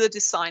with a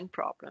design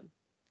problem.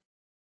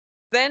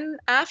 Then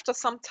after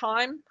some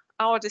time,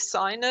 our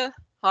designer,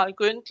 Harald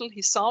Gründel,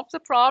 he solved the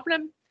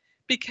problem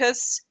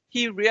because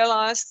he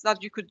realized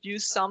that you could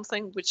use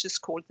something which is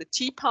called the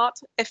teapot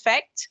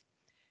effect.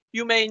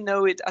 You may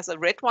know it as a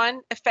red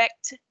wine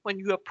effect. When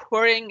you are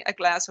pouring a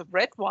glass of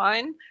red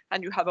wine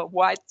and you have a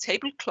white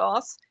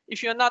tablecloth,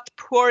 if you're not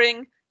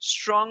pouring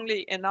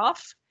strongly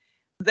enough,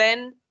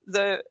 then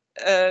the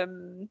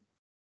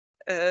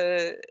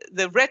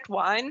red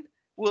wine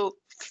will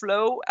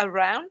flow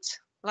around.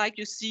 Like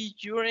you see,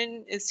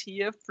 urine is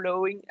here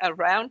flowing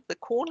around the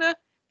corner.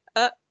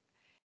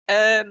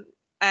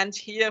 And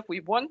here we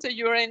want the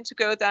urine to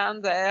go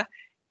down there.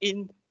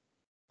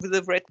 With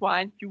the red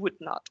wine, you would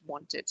not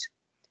want it.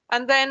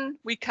 And then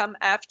we come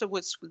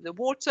afterwards with the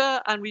water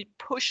and we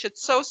push it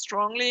so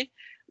strongly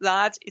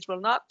that it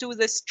will not do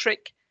this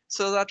trick,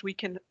 so that we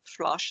can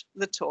flush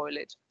the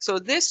toilet. So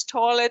this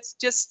toilet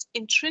just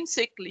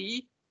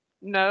intrinsically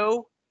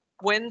know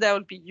when there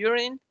will be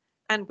urine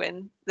and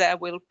when there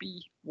will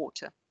be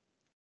water.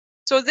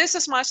 So this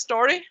is my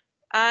story,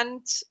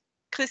 and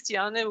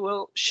Christiane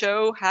will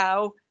show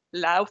how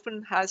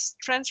Laufen has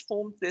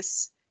transformed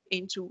this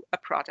into a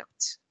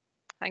product.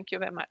 Thank you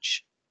very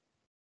much.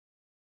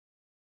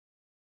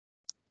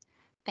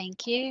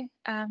 Thank you.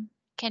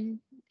 Can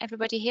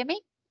everybody hear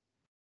me?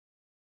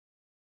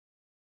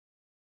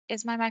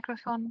 Is my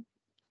microphone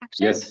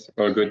active? Yes,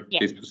 all good. Yes.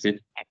 Please proceed.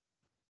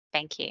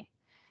 Thank you.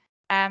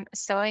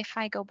 So if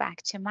I go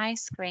back to my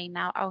screen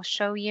now, I'll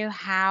show you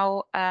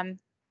how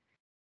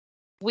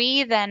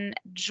we then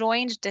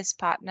joined this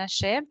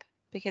partnership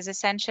because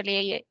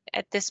essentially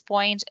at this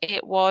point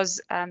it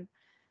was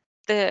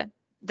the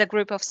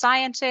group of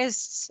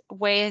scientists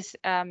with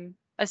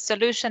a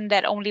solution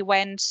that only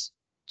went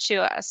to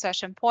a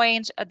certain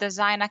point. A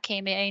designer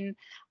came in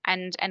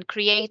and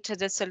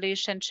created a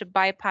solution to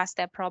bypass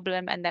their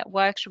problem, and that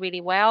worked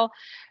really well.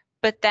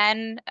 But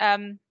then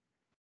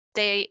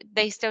they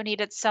still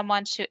needed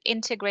someone to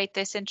integrate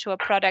this into a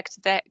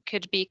product that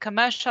could be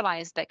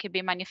commercialized, that could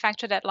be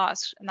manufactured at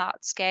large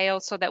scale,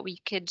 so that we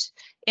could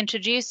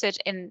introduce it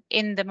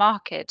in the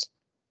market.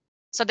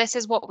 So this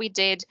is what we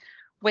did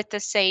with the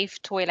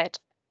Safe Toilet.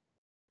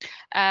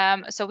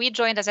 So we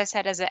joined, as I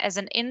said, as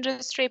an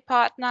industry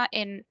partner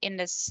in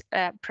this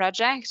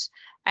project,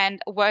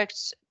 and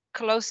worked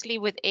closely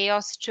with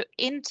EOS to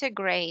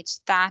integrate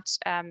that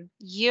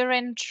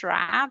urine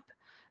trap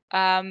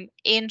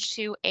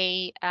into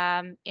a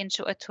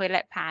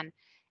toilet pan.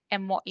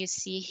 And what you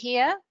see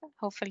here,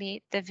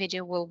 hopefully the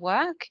video will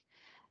work,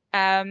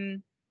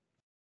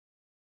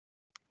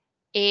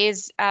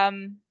 is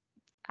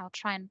I'll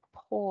try and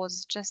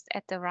pause just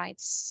at the right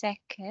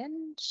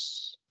second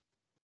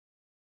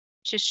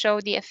to show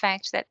the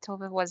effect that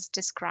Tove was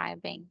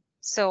describing.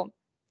 So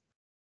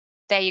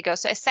there you go.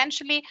 So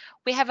essentially,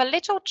 we have a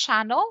little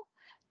channel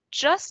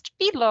just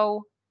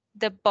below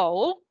the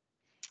bowl,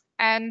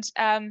 and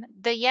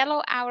the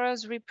yellow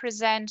arrows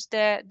represent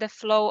the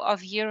flow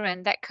of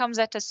urine that comes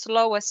at a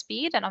slower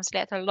speed and obviously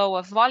at a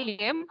lower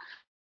volume.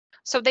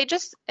 So they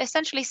just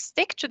essentially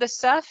stick to the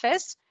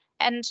surface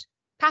and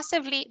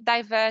passively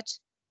divert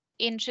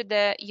into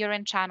the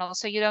urine channel.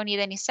 So you don't need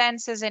any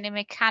sensors, any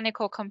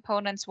mechanical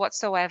components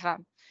whatsoever.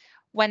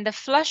 When the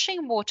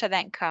flushing water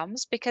then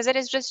comes, because it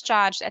is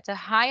discharged at a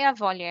higher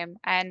volume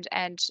and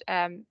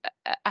a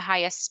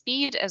higher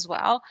speed as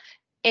well,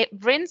 it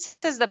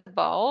rinses the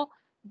bowl,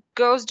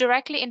 goes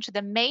directly into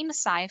the main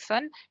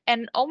siphon,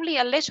 and only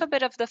a little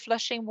bit of the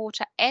flushing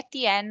water at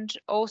the end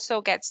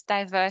also gets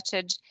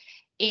diverted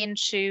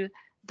into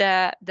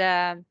the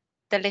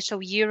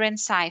little urine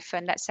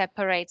siphon that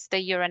separates the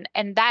urine.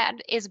 And that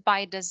is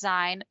by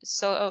design,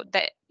 so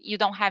that you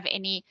don't have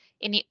any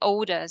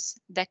odors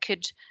that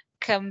could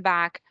come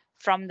back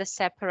from the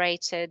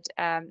separated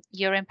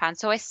urine pan.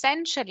 So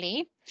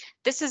essentially,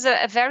 this is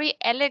a very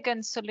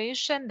elegant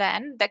solution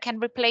then that can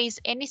replace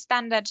any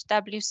standard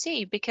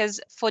WC, because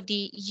for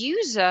the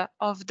user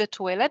of the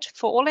toilet,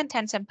 for all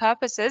intents and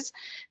purposes,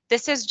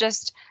 this is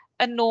just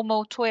a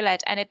normal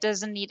toilet, and it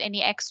doesn't need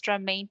any extra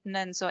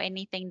maintenance or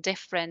anything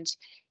different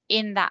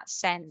in that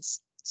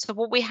sense. So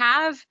what we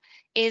have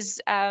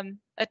is a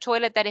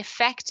toilet that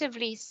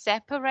effectively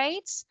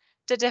separates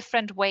the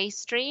different waste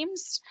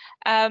streams.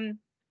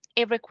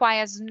 It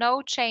requires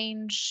no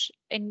change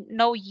in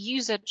no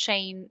user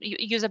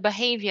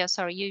behavior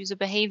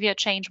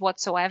change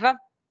whatsoever.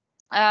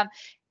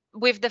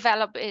 We've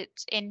developed it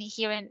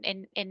here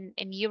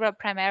in Europe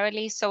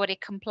primarily, so it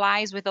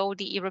complies with all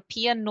the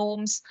European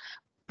norms,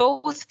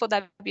 both for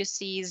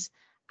WCs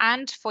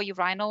and for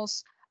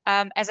urinals.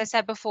 As I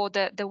said before,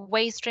 the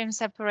waste stream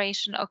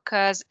separation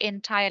occurs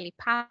entirely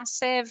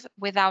passive,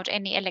 without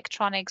any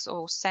electronics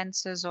or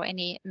sensors or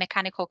any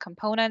mechanical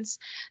components.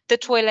 The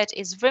toilet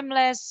is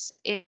rimless,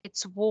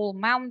 it's wall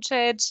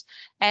mounted,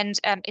 and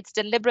it's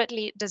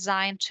deliberately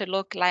designed to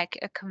look like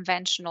a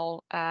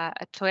conventional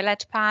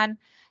toilet pan.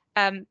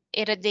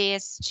 It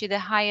adheres to the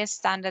highest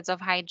standards of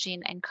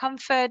hygiene and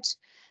comfort,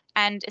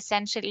 and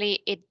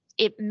essentially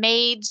it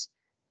made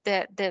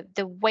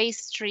the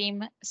waste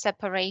stream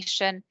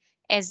separation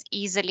as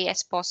easily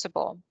as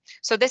possible.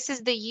 So this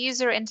is the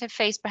user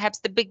interface, perhaps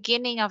the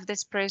beginning of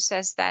this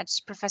process that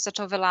Professor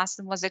Tove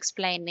Larsen was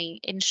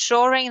explaining,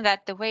 ensuring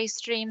that the waste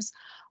streams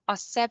are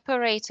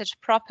separated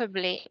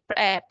properly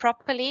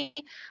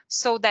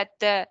so that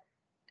the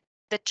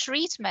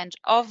treatment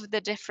of the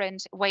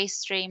different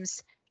waste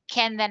streams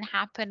can then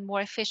happen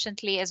more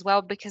efficiently as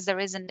well, because there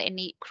isn't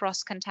any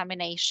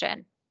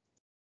cross-contamination.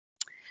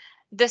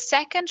 The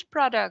second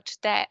product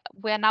that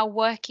we're now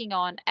working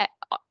on,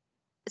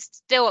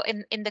 still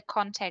in the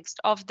context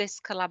of this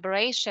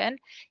collaboration,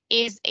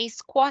 is a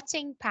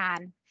squatting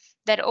pan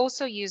that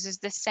also uses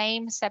the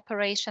same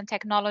separation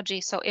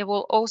technology. So it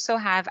will also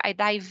have a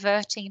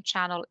diverting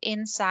channel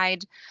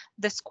inside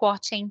the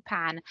squatting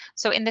pan.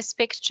 So in this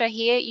picture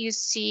here, you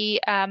see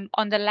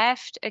on the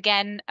left,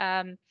 again,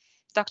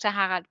 Dr.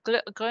 Harald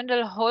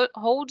Gründel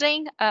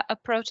holding a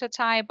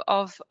prototype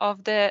of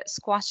the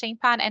squatting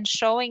pan and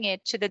showing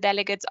it to the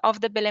delegates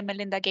of the Bill and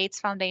Melinda Gates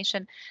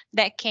Foundation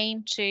that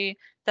came to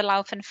the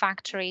Laufen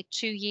factory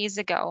 2 years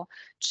ago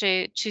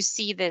to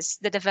see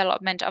the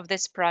development of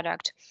this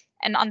product.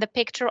 And on the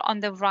picture on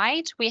the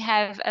right, we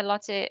have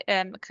Lotte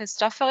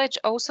Christofferich,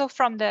 also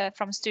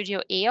from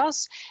Studio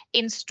EOS,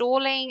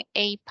 installing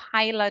a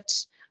pilot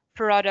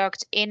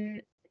product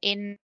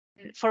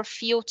for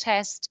field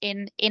test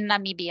in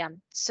Namibia.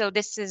 So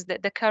this is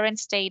the current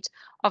state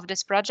of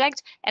this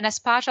project. And as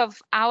part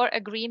of our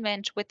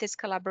agreement with this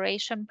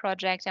collaboration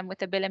project and with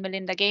the Bill and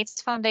Melinda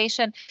Gates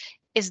Foundation,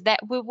 is that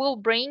we will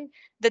bring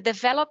the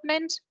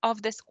development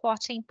of the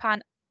squatting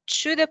pan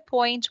to the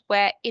point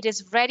where it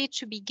is ready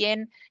to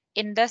begin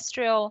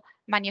industrial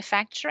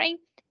manufacturing.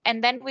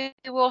 And then we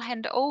will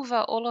hand over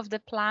all of the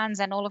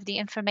plans and all of the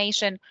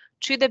information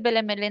to the Bill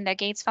and Melinda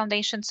Gates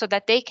Foundation so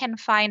that they can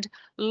find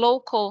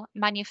local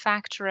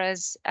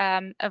manufacturers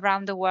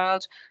around the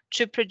world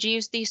to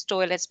produce these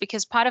toilets.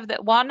 Because part of the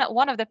one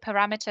of the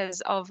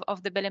parameters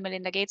of the Bill and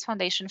Melinda Gates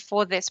Foundation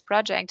for this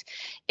project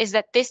is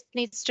that this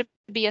needs to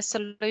be a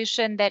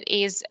solution that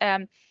is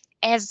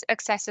as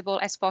accessible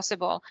as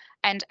possible.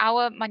 And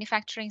our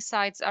manufacturing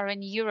sites are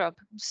in Europe,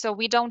 so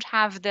we don't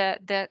have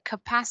the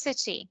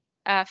capacity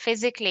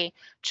physically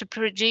to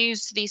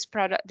produce these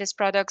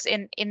products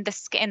in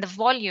the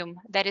volume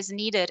that is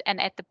needed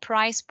and at the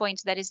price point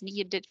that is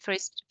needed for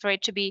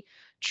it to be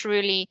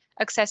truly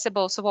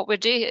accessible. So what we're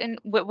doing,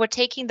 we're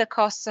taking the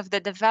costs of the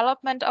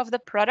development of the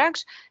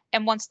product,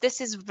 and once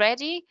this is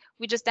ready,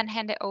 we just then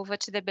hand it over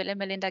to the Bill and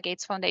Melinda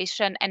Gates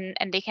Foundation, and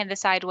they can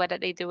decide whether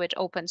they do it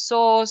open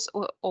source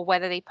or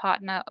whether they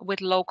partner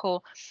with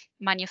local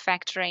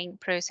manufacturing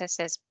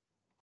processes.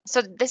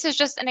 So this is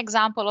just an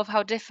example of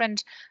how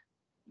different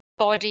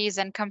bodies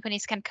and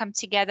companies can come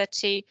together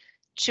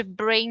to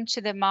bring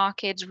to the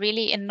market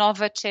really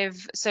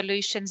innovative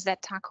solutions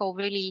that tackle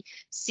really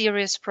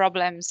serious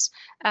problems.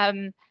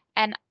 And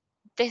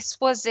this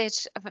was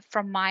it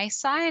from my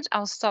side.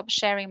 I'll stop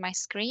sharing my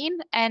screen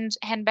and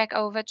hand back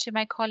over to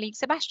my colleague,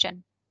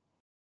 Sebastian.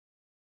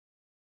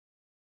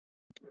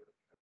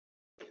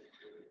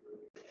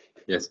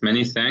 Yes,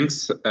 many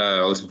thanks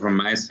also from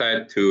my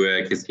side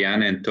to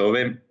Christiane and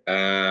Tove,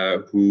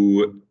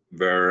 who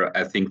were,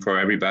 I think, for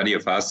everybody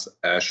of us,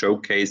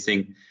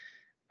 showcasing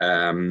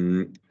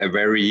a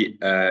very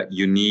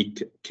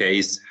unique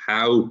case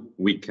how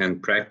we can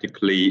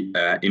practically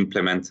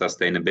implement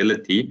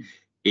sustainability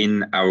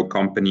in our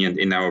company and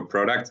in our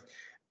product.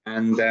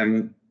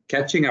 And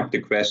catching up the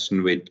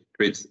question which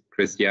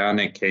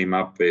Christiane came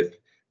up with,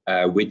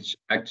 which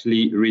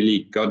actually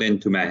really got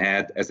into my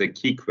head as a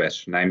key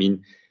question. I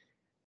mean,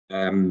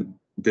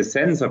 the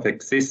sense of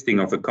existing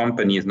of a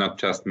company is not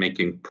just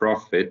making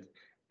profit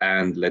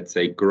and, let's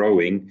say,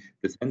 growing.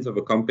 The sense of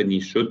a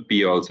company should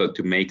be also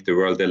to make the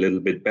world a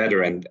little bit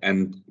better.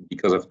 And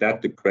because of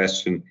that, the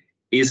question,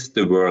 is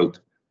the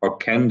world, or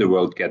can the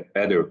world get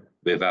better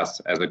with us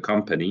as a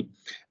company,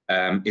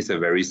 is a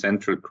very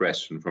central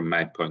question from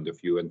my point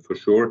of view. And for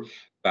sure,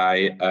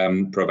 by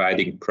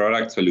providing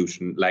product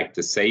solution like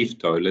the Safe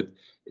Toilet,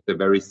 it's a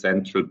very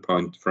central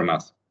point from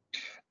us.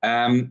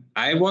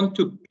 I want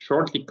to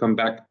shortly come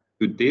back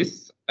to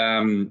this,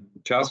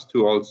 just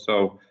to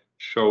also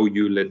show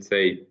you, let's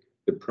say,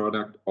 the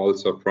product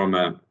also from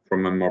a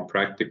more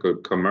practical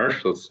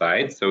commercial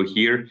side. So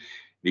here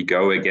we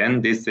go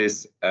again. This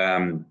is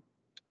the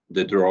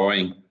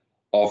drawing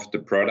of the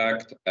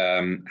product.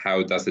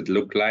 How does it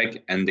look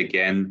like? And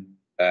again,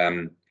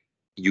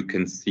 you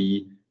can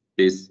see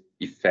this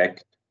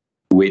effect,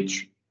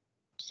 which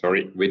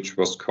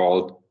was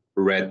called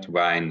red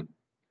wine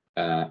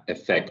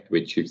effect,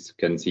 which you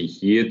can see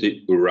here.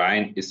 The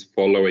urine is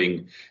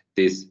following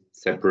this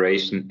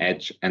separation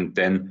edge and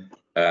then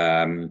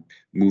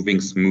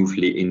moving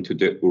smoothly into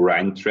the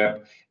urine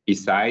trap.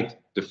 Beside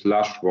the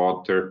flush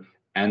water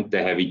and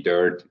the heavy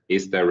dirt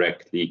is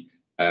directly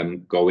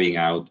going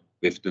out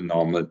with the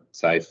normal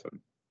siphon.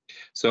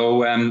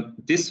 So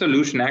this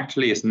solution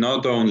actually is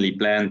not only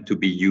planned to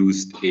be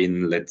used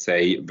in, let's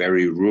say,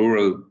 very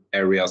rural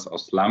areas or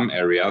slum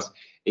areas.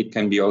 It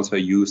can be also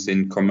used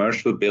in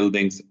commercial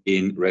buildings,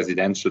 in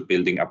residential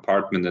building,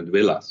 apartment and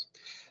villas.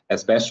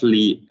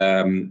 Especially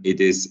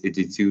it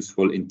is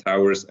useful in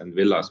towers and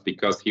villas,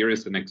 because here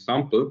is an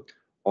example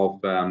of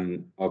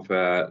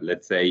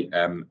let's say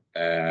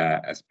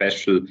a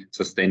special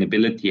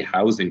sustainability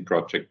housing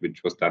project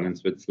which was done in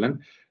Switzerland.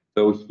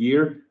 So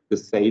here the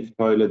Safe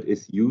Toilet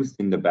is used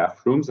in the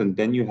bathrooms, and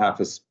then you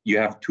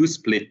have two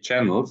split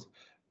channels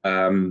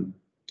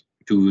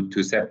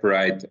to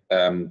separate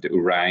the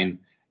urine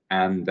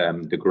and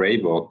the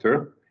gray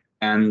water,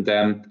 and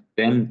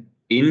then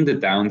in the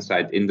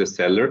downside, in the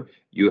cellar,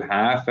 you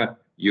have a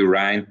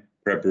urine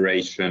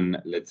preparation,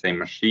 let's say,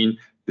 machine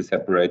to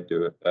separate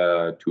the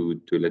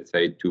let's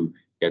say to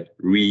get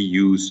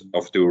reuse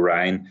of the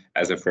urine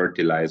as a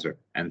fertilizer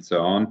and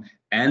so on.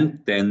 And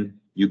then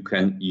you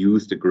can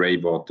use the gray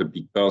water,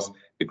 because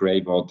the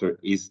gray water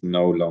is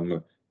no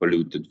longer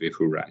polluted with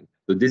urine.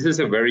 So this is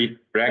a very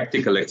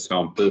practical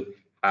example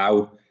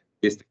how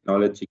this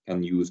technology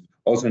can use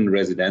also in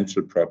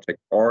residential project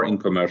or in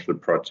commercial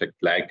project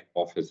like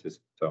offices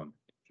and so on.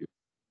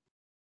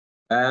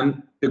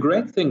 The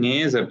great thing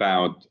is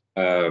about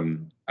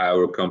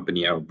our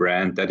company, our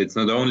brand, that it's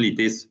not only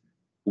this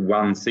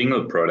one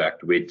single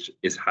product which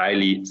is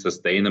highly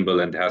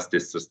sustainable and has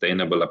this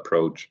sustainable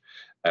approach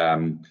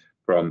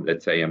from,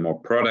 let's say, a more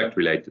product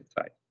related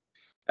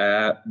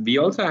side. We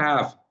also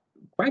have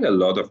quite a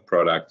lot of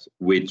products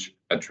which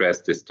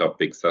address this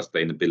topic,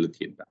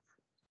 sustainability in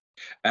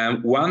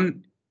bathrooms.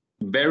 One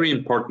very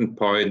important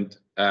point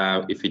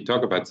if we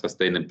talk about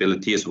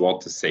sustainability is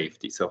water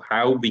safety. So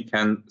how we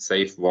can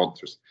save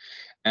waters.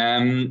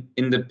 In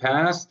the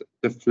past,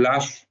 the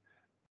flush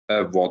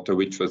water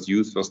which was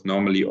used was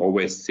normally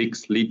always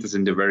 6 liters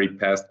in the very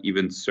past,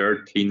 even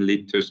 13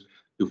 liters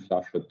to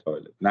flush a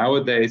toilet.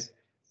 Nowadays,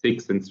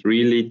 6 and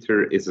 3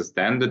 liter is a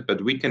standard,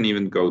 but we can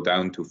even go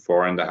down to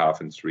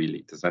 4.5 and 3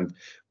 liters. And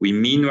we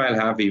meanwhile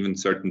have even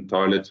certain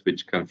toilets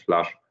which can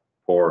flush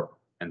 4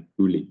 and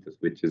 2 liters,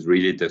 which is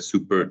really the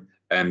super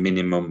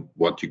minimum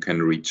what you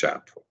can reach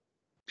out for.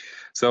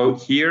 So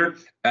here,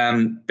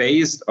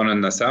 based on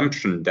an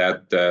assumption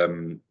that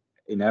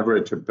in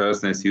average a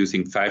person is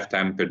using 5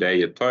 times per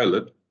day a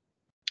toilet,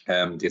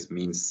 this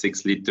means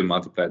 6 liters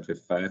multiplied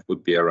with 5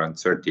 would be around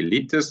 30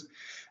 liters.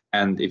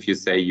 And if you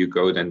say you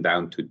go then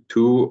down to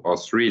 2 or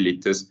 3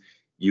 liters,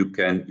 you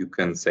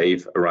can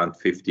save around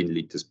 15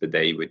 liters per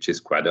day, which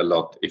is quite a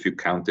lot if you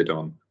count it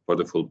on for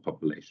the full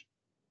population.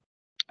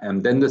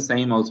 And then the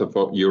same also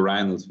for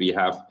urinals. We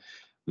have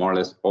more or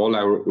less all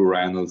our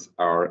urinals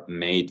are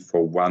made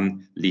for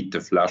 1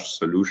 liter flush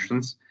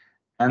solutions.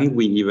 And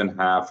we even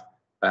have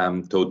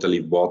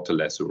totally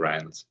waterless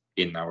urinals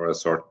in our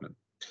assortment.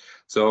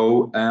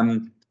 So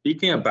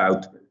speaking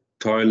about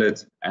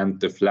toilets and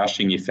the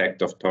flushing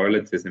effect of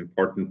toilets, is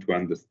important to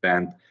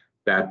understand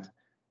that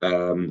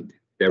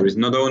there is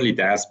not only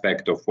the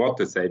aspect of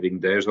water saving,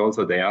 there's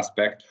also the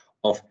aspect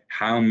of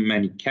how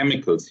many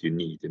chemicals you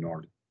need in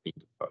order to clean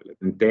the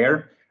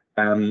toilet.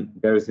 And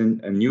there's a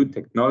new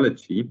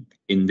technology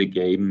in the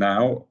game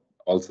now,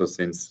 also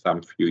since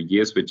some few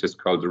years, which is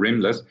called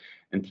rimless.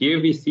 And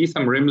here we see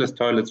some rimless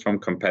toilets from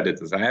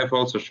competitors. I have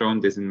also shown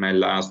this in my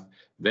last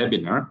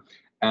webinar.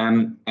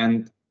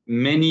 And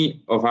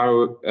many of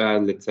our,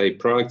 let's say,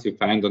 products you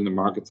find on the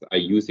markets are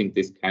using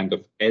this kind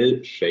of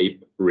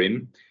L-shaped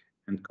rim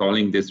and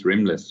calling this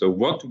rimless. So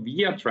what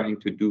we are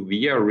trying to do,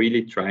 we are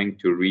really trying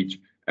to reach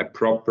a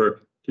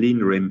proper clean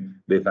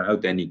rim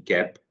without any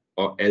gap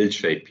or L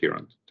shape here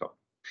on the top.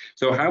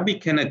 So how we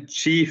can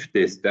achieve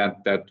this,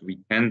 that we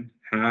can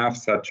have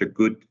such a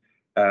good,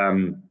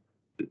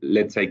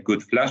 let's say,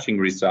 good flushing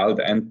result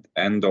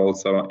and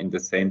also in the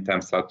same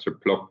time such a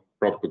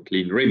proper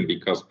clean rim,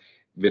 because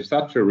with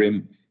such a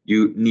rim,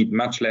 you need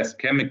much less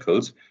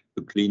chemicals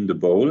to clean the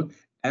bowl,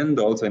 and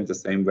also in the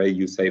same way,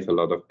 you save a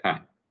lot of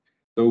time.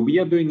 So we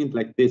are doing it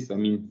like this. I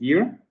mean,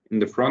 here in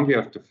the front, you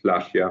have to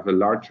flush. You have a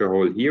larger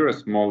hole here, a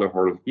smaller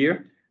hole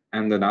here,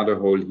 and another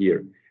hole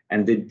here.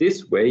 And in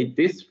this way,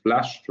 this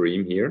flush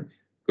stream here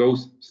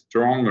goes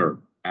stronger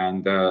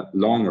and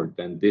longer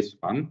than this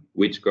one,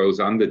 which goes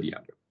under the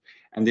other.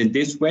 And in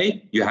this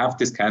way, you have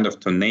this kind of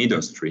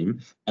tornado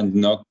stream, and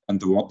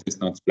the water is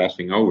not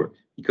splashing over.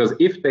 Because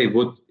if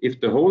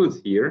the hole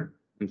is here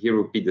and here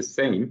would be the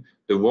same,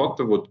 the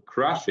water would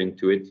crush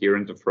into it here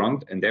in the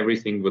front, and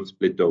everything would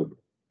split over.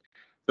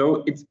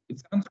 So it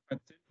sounds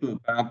quite simple,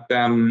 but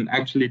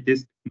actually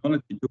this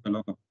technology took a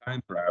lot of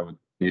time for our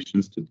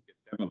technicians to get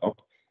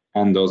developed,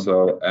 and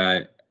also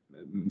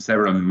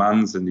several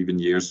months and even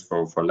years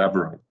for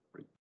laboratory.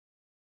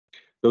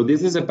 So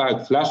this is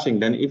about flushing.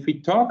 Then if we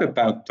talk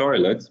about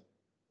toilets,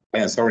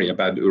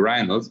 about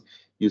urinals,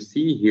 you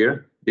see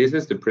here, this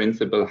is the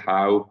principle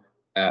how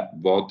a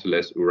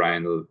waterless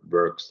urinal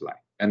works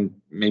like. And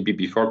maybe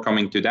before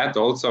coming to that,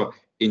 also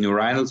in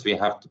urinals, we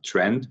have the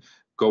trend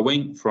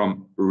going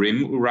from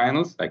rim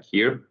urinals, like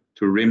here,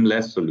 to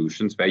rimless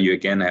solutions, where you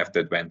again have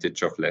the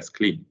advantage of less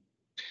clean.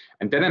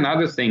 And then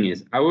another thing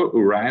is our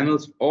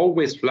urinals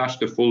always flush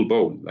the full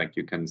bowl, like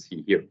you can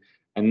see here,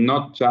 and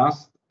not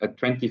just a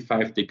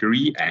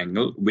 25-degree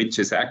angle, which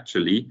is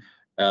actually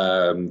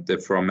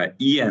from an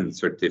EN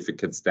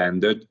certificate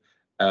standard,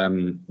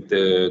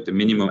 the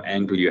minimum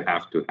angle you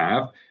have to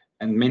have.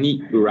 And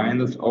many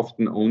urinals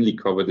often only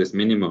cover this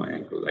minimum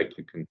angle, like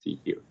you can see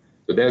here.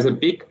 So there's a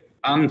big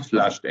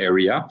unflushed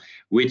area,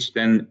 which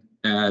then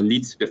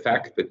leads to the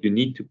fact that you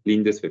need to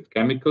clean this with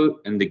chemical,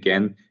 and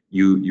again,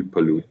 you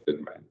pollute the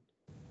environment.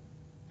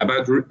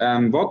 About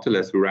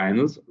waterless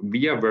urinals,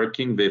 we are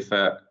working with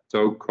a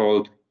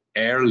so-called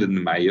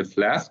Erlenmeyer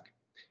flask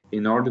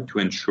in order to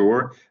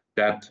ensure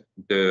that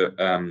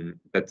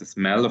the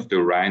smell of the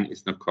urine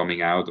is not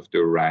coming out of the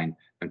urine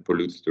and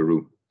pollutes the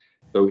room.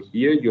 So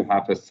here you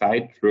have a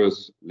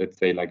citrus, let's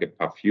say like a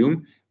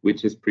perfume,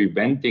 which is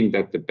preventing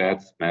that the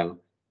bad smell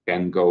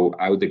can go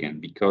out again,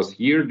 because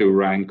here the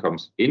urine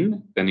comes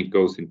in, then it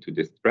goes into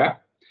this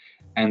trap,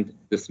 and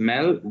the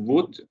smell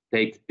would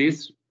take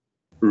this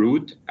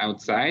route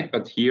outside,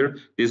 but here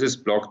this is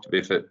blocked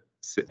with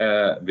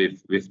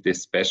with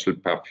this special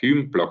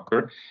perfume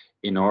blocker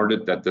in order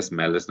that the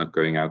smell is not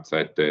going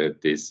outside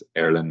this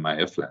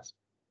Erlenmeyer flask.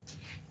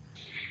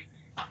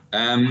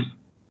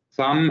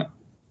 Some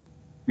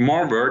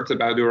more words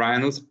about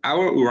urinals.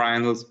 Our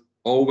urinals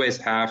always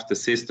have the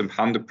system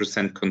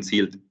 100%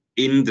 concealed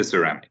in the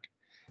ceramic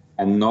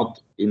and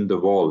not in the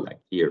wall like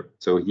here.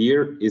 So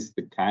here is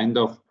the kind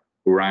of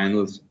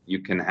urinals you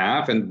can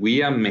have, and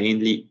we are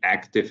mainly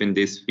active in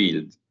this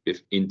field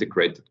with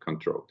integrated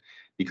control,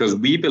 because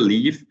we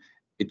believe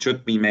it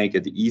should be made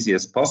as easy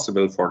as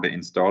possible for the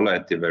installer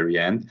at the very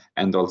end,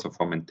 and also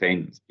for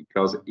maintenance.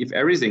 Because if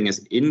everything is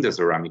in the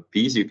ceramic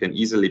piece, you can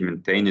easily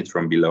maintain it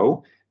from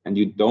below, and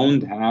you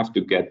don't have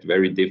to get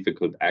very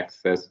difficult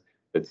access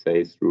let's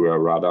say, through a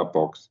radar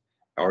box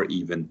or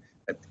even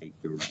a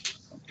taker.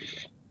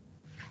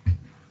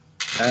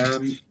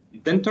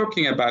 Then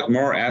talking about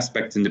more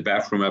aspects in the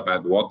bathroom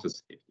about water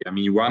safety. I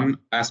mean, one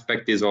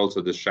aspect is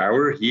also the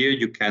shower. Here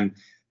you can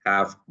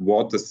have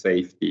water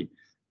safety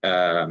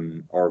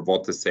or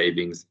water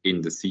savings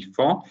in the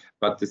siphon,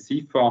 but the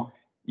siphon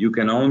you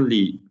can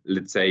only,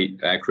 let's say,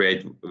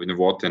 create in a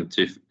water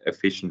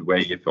efficient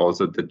way if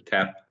also the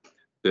tap,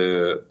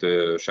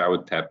 the shower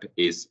tap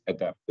is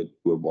adapted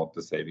to a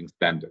water saving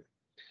standard.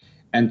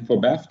 And for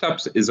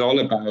bathtubs, it's all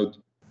about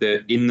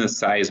the inner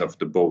size of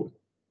the bowl.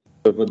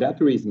 So for that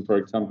reason, for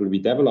example, we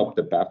developed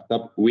a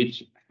bathtub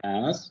which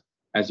has,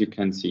 as you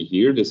can see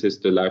here, this is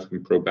the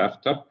Laufen Pro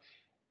bathtub,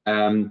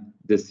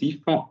 the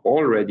siphon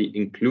already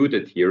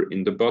included here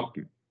in the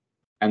bottom.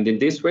 And in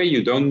this way,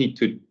 you don't need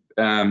to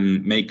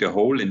make a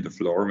hole in the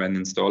floor when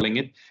installing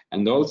it.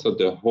 And also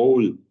the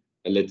whole,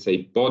 let's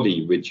say,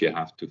 body which you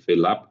have to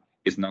fill up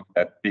is not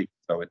that big.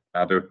 So it's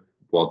another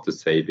water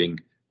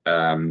saving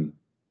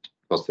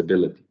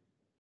possibility.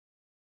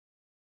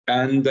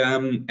 And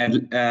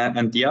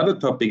the other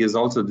topic is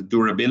also the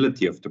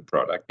durability of the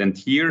product. And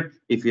here,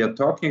 if we are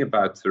talking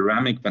about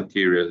ceramic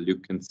material, you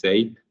can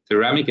say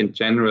ceramic in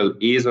general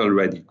is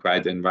already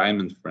quite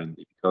environment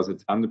friendly because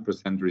it's 100%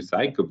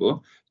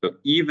 recyclable. So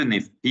even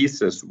if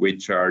pieces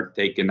which are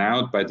taken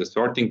out by the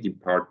sorting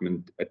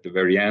department at the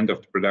very end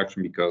of the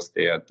production because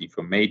they are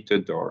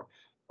deformated or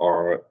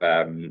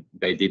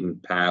they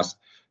didn't pass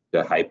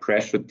the high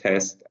pressure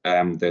test,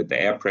 the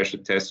air pressure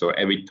test. So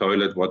every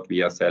toilet what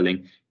we are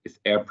selling is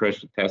air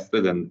pressure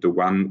tested, and the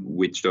one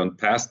which don't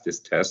pass this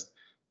test,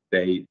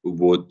 they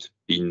would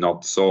be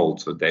not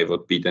sold. So they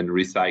would be then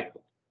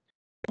recycled.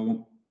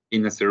 So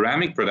in a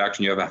ceramic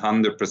production, you have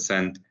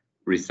 100%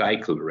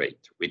 recycle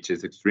rate, which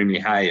is extremely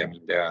high. I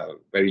mean, there are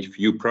very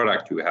few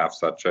products who have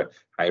such a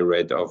high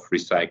rate of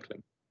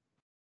recycling.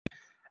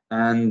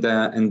 And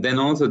then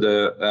also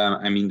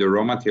the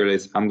raw material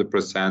is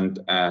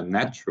 100%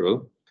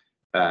 natural.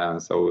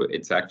 So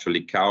it's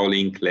actually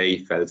kaolin, clay,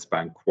 feldspar,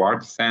 and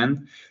quartz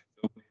sand.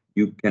 So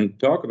you can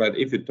talk about,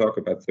 if you talk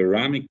about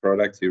ceramic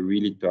products, you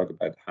really talk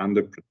about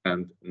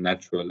 100%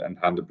 natural and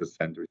 100%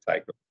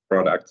 recycled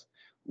products,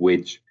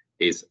 which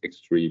is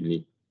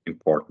extremely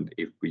important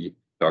if we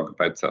talk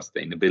about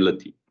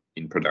sustainability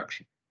in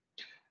production.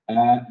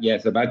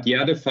 Yes, about the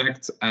other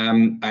facts,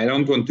 I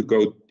don't want to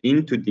go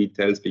into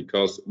details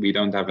because we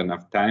don't have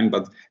enough time,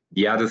 but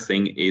the other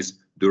thing is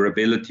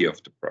durability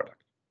of the product.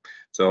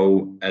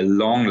 So a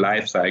long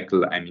life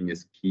cycle, I mean,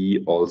 is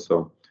key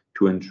also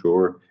to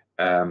ensure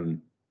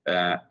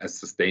a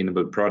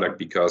sustainable product,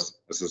 because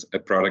a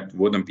product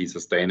wouldn't be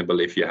sustainable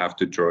if you have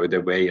to throw it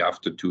away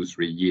after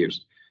 2-3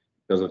 years.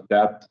 Because of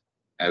that,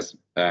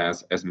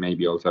 as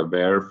maybe also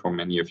aware for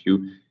many of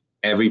you,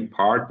 every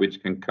part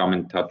which can come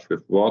in touch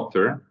with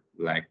water,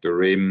 like the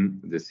rim,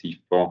 the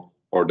siphon,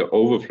 or the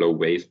overflow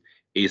waste,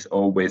 is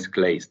always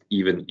glazed,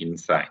 even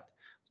inside.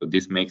 So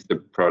this makes the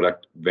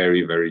product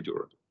very, very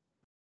durable.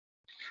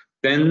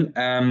 Then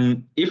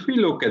if we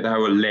look at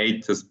our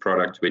latest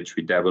product, which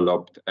we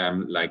developed,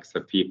 like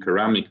Sapphire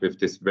Ceramic, with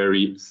this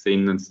very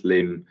thin and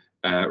slim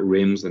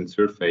rims and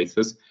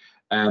surfaces,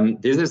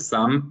 this is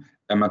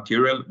a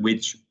material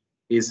which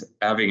is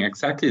having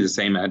exactly the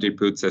same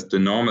attributes as the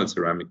normal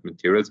ceramic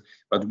materials,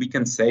 but we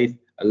can save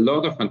a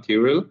lot of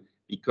material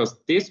because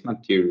this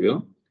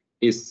material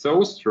is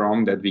so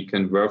strong that we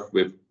can work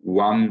with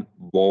one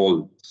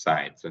wall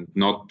sides and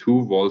not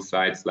 2 wall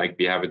sides like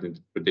we have it in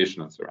the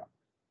traditional ceramic.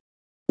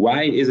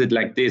 Why is it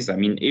like this? I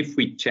mean, if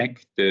we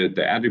check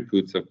the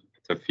attributes of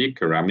Sapphire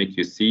Ceramic,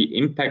 you see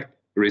impact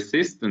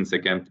resistance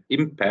against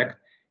impact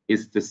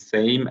is the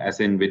same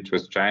as in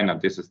vitreous china.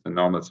 This is the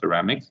normal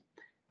ceramics,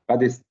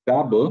 but it's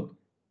double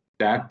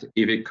that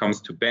if it comes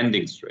to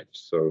bending stretch.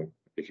 So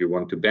if you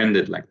want to bend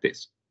it like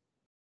this.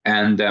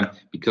 And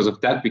because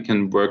of that, we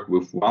can work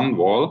with one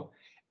wall.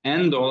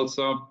 And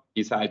also,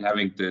 besides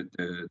having the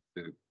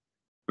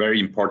very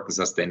important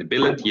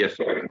sustainability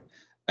effect,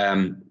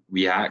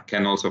 we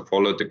can also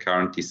follow the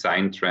current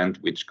design trend,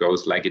 which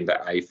goes like in the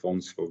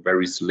iPhones for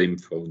very slim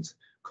phones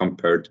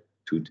compared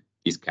to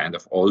these kind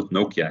of old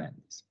Nokia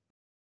hands.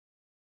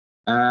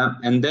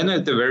 And then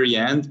at the very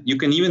end, you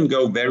can even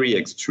go very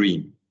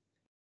extreme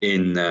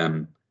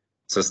in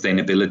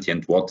sustainability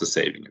and water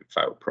saving with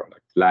our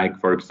product. Like,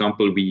 for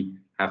example, we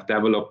have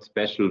developed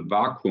special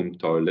vacuum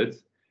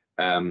toilets.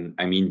 I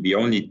mean, we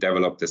only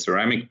developed the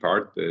ceramic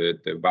part,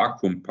 the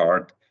vacuum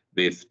part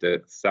with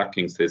the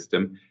sucking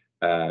system.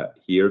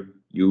 Here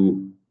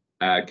you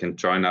can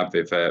join up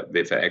with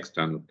an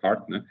external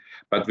partner.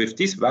 But with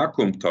these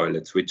vacuum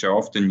toilets, which are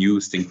often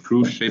used in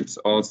cruise ships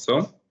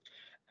also,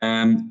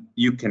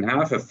 you can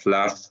have a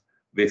flush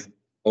which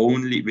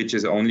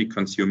is only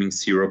consuming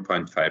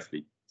 0.5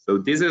 liters. So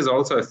this is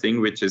also a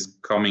thing which is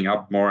coming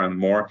up more and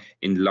more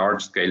in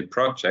large-scale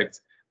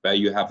projects where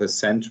you have a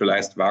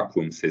centralized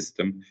vacuum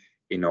system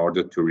in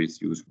order to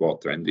reduce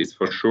water. And this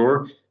for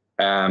sure,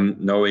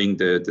 knowing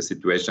the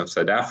situation of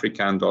South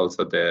Africa and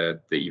also the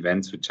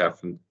events which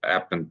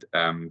happened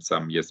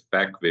some years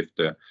back with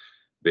the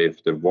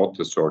with the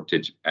water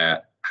shortage, a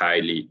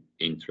highly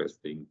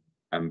interesting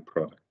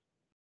product.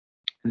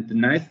 And the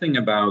nice thing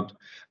about,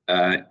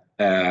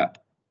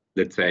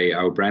 let's say,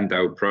 our brand,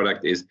 our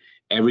product is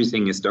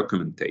everything is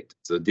documented.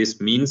 So this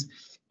means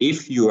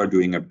if you are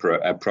doing a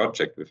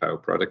project with our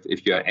product,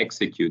 if you are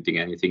executing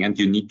anything and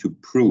you need to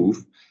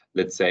prove,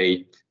 let's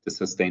say, the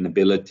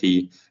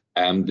sustainability,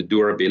 the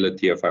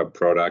durability of our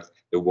product,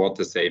 the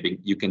water saving,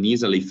 you can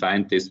easily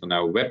find this on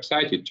our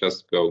website. You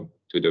just go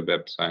to the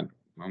website,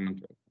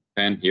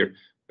 and here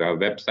to our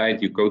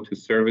website, you go to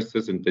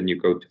services and then you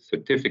go to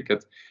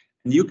certificates.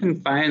 And you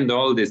can find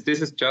all this.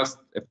 This is just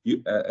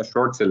a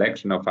short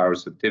selection of our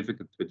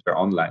certificates which are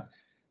online,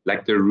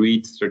 like the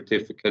REACH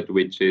certificate,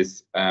 which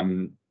is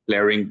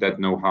declaring that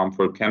no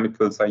harmful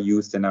chemicals are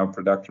used in our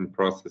production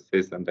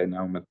processes and in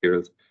our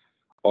materials,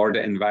 or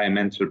the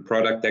environmental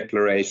product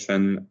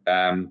declaration,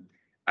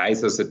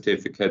 ISO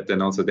certificate,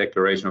 and also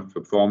declaration of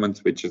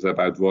performance, which is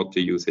about water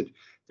usage.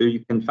 So you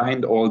can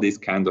find all these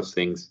kind of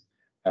things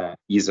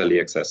easily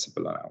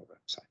accessible on our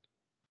website.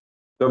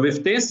 So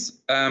with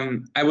this,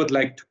 I would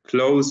like to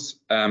close,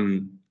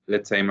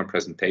 let's say, my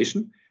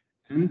presentation.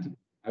 And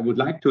I would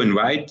like to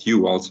invite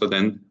you also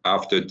then,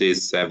 after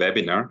this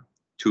webinar,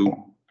 to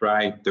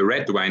try the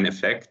red wine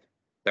effect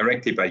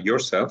directly by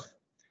yourself.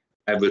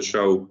 I will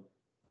show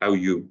how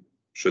you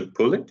should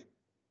pull it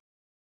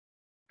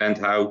and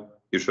how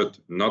you should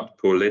not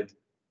pull it,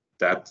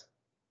 that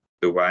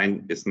the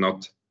wine is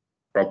not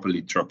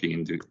properly dropping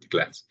into the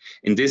glass.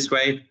 In this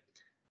way,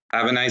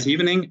 have a nice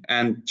evening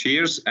and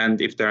cheers.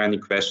 And if there are any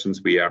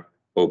questions, we are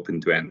open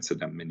to answer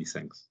them. Many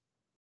thanks.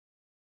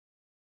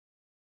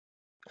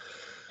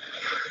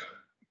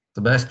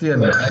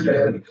 Sebastian,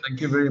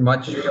 thank you very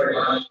much.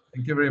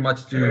 Thank you very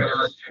much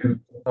to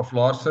Prof.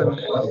 Larsen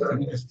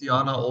and to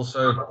Christiana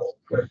also.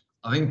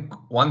 I think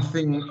one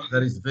thing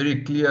that is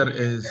very clear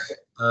is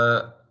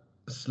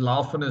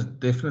Laufen is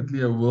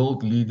definitely a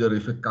world leader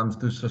if it comes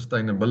to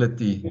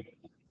sustainability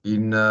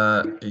in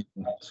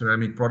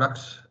ceramic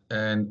products.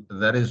 And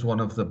that is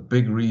one of the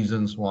big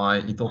reasons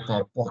why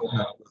Italtile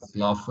partnered with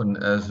Laufen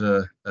as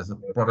a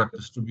product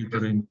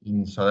distributor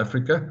in South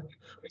Africa.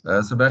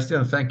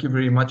 Sebastian, thank you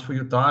very much for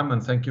your time,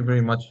 and thank you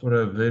very much for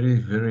a very,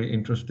 very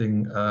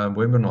interesting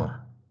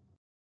webinar.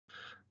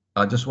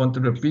 I just want to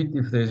repeat,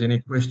 if there's any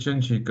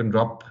questions, you can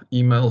drop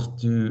emails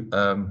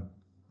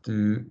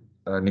to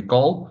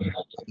Nicole.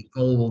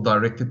 Nicole will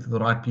direct it to the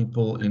right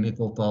people in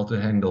Italtile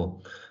to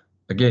handle.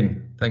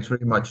 Again, thanks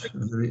very much.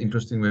 Very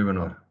interesting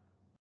webinar.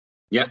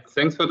 Yeah,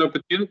 thanks for the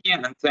opportunity,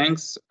 and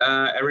thanks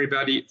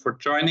everybody for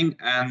joining.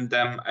 And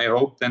I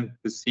hope then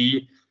to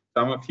see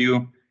some of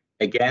you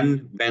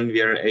again when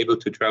we are able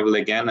to travel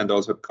again and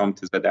also come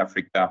to South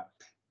Africa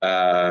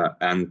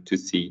and to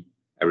see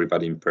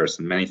everybody in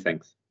person. Many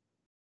thanks.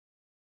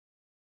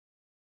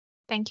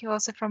 Thank you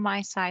also from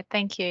my side.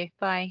 Thank you.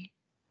 Bye.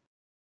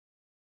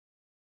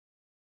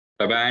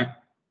 Bye-bye.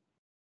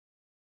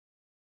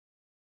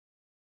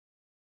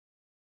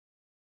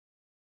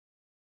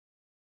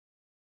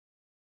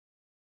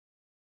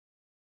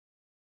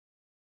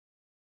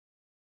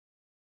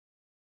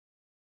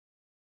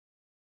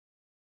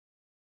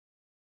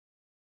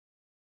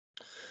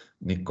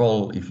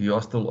 Nicole, if you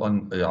are still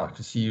on, yeah, I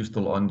can see you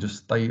still on,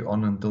 just stay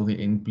on until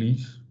the end,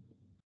 please.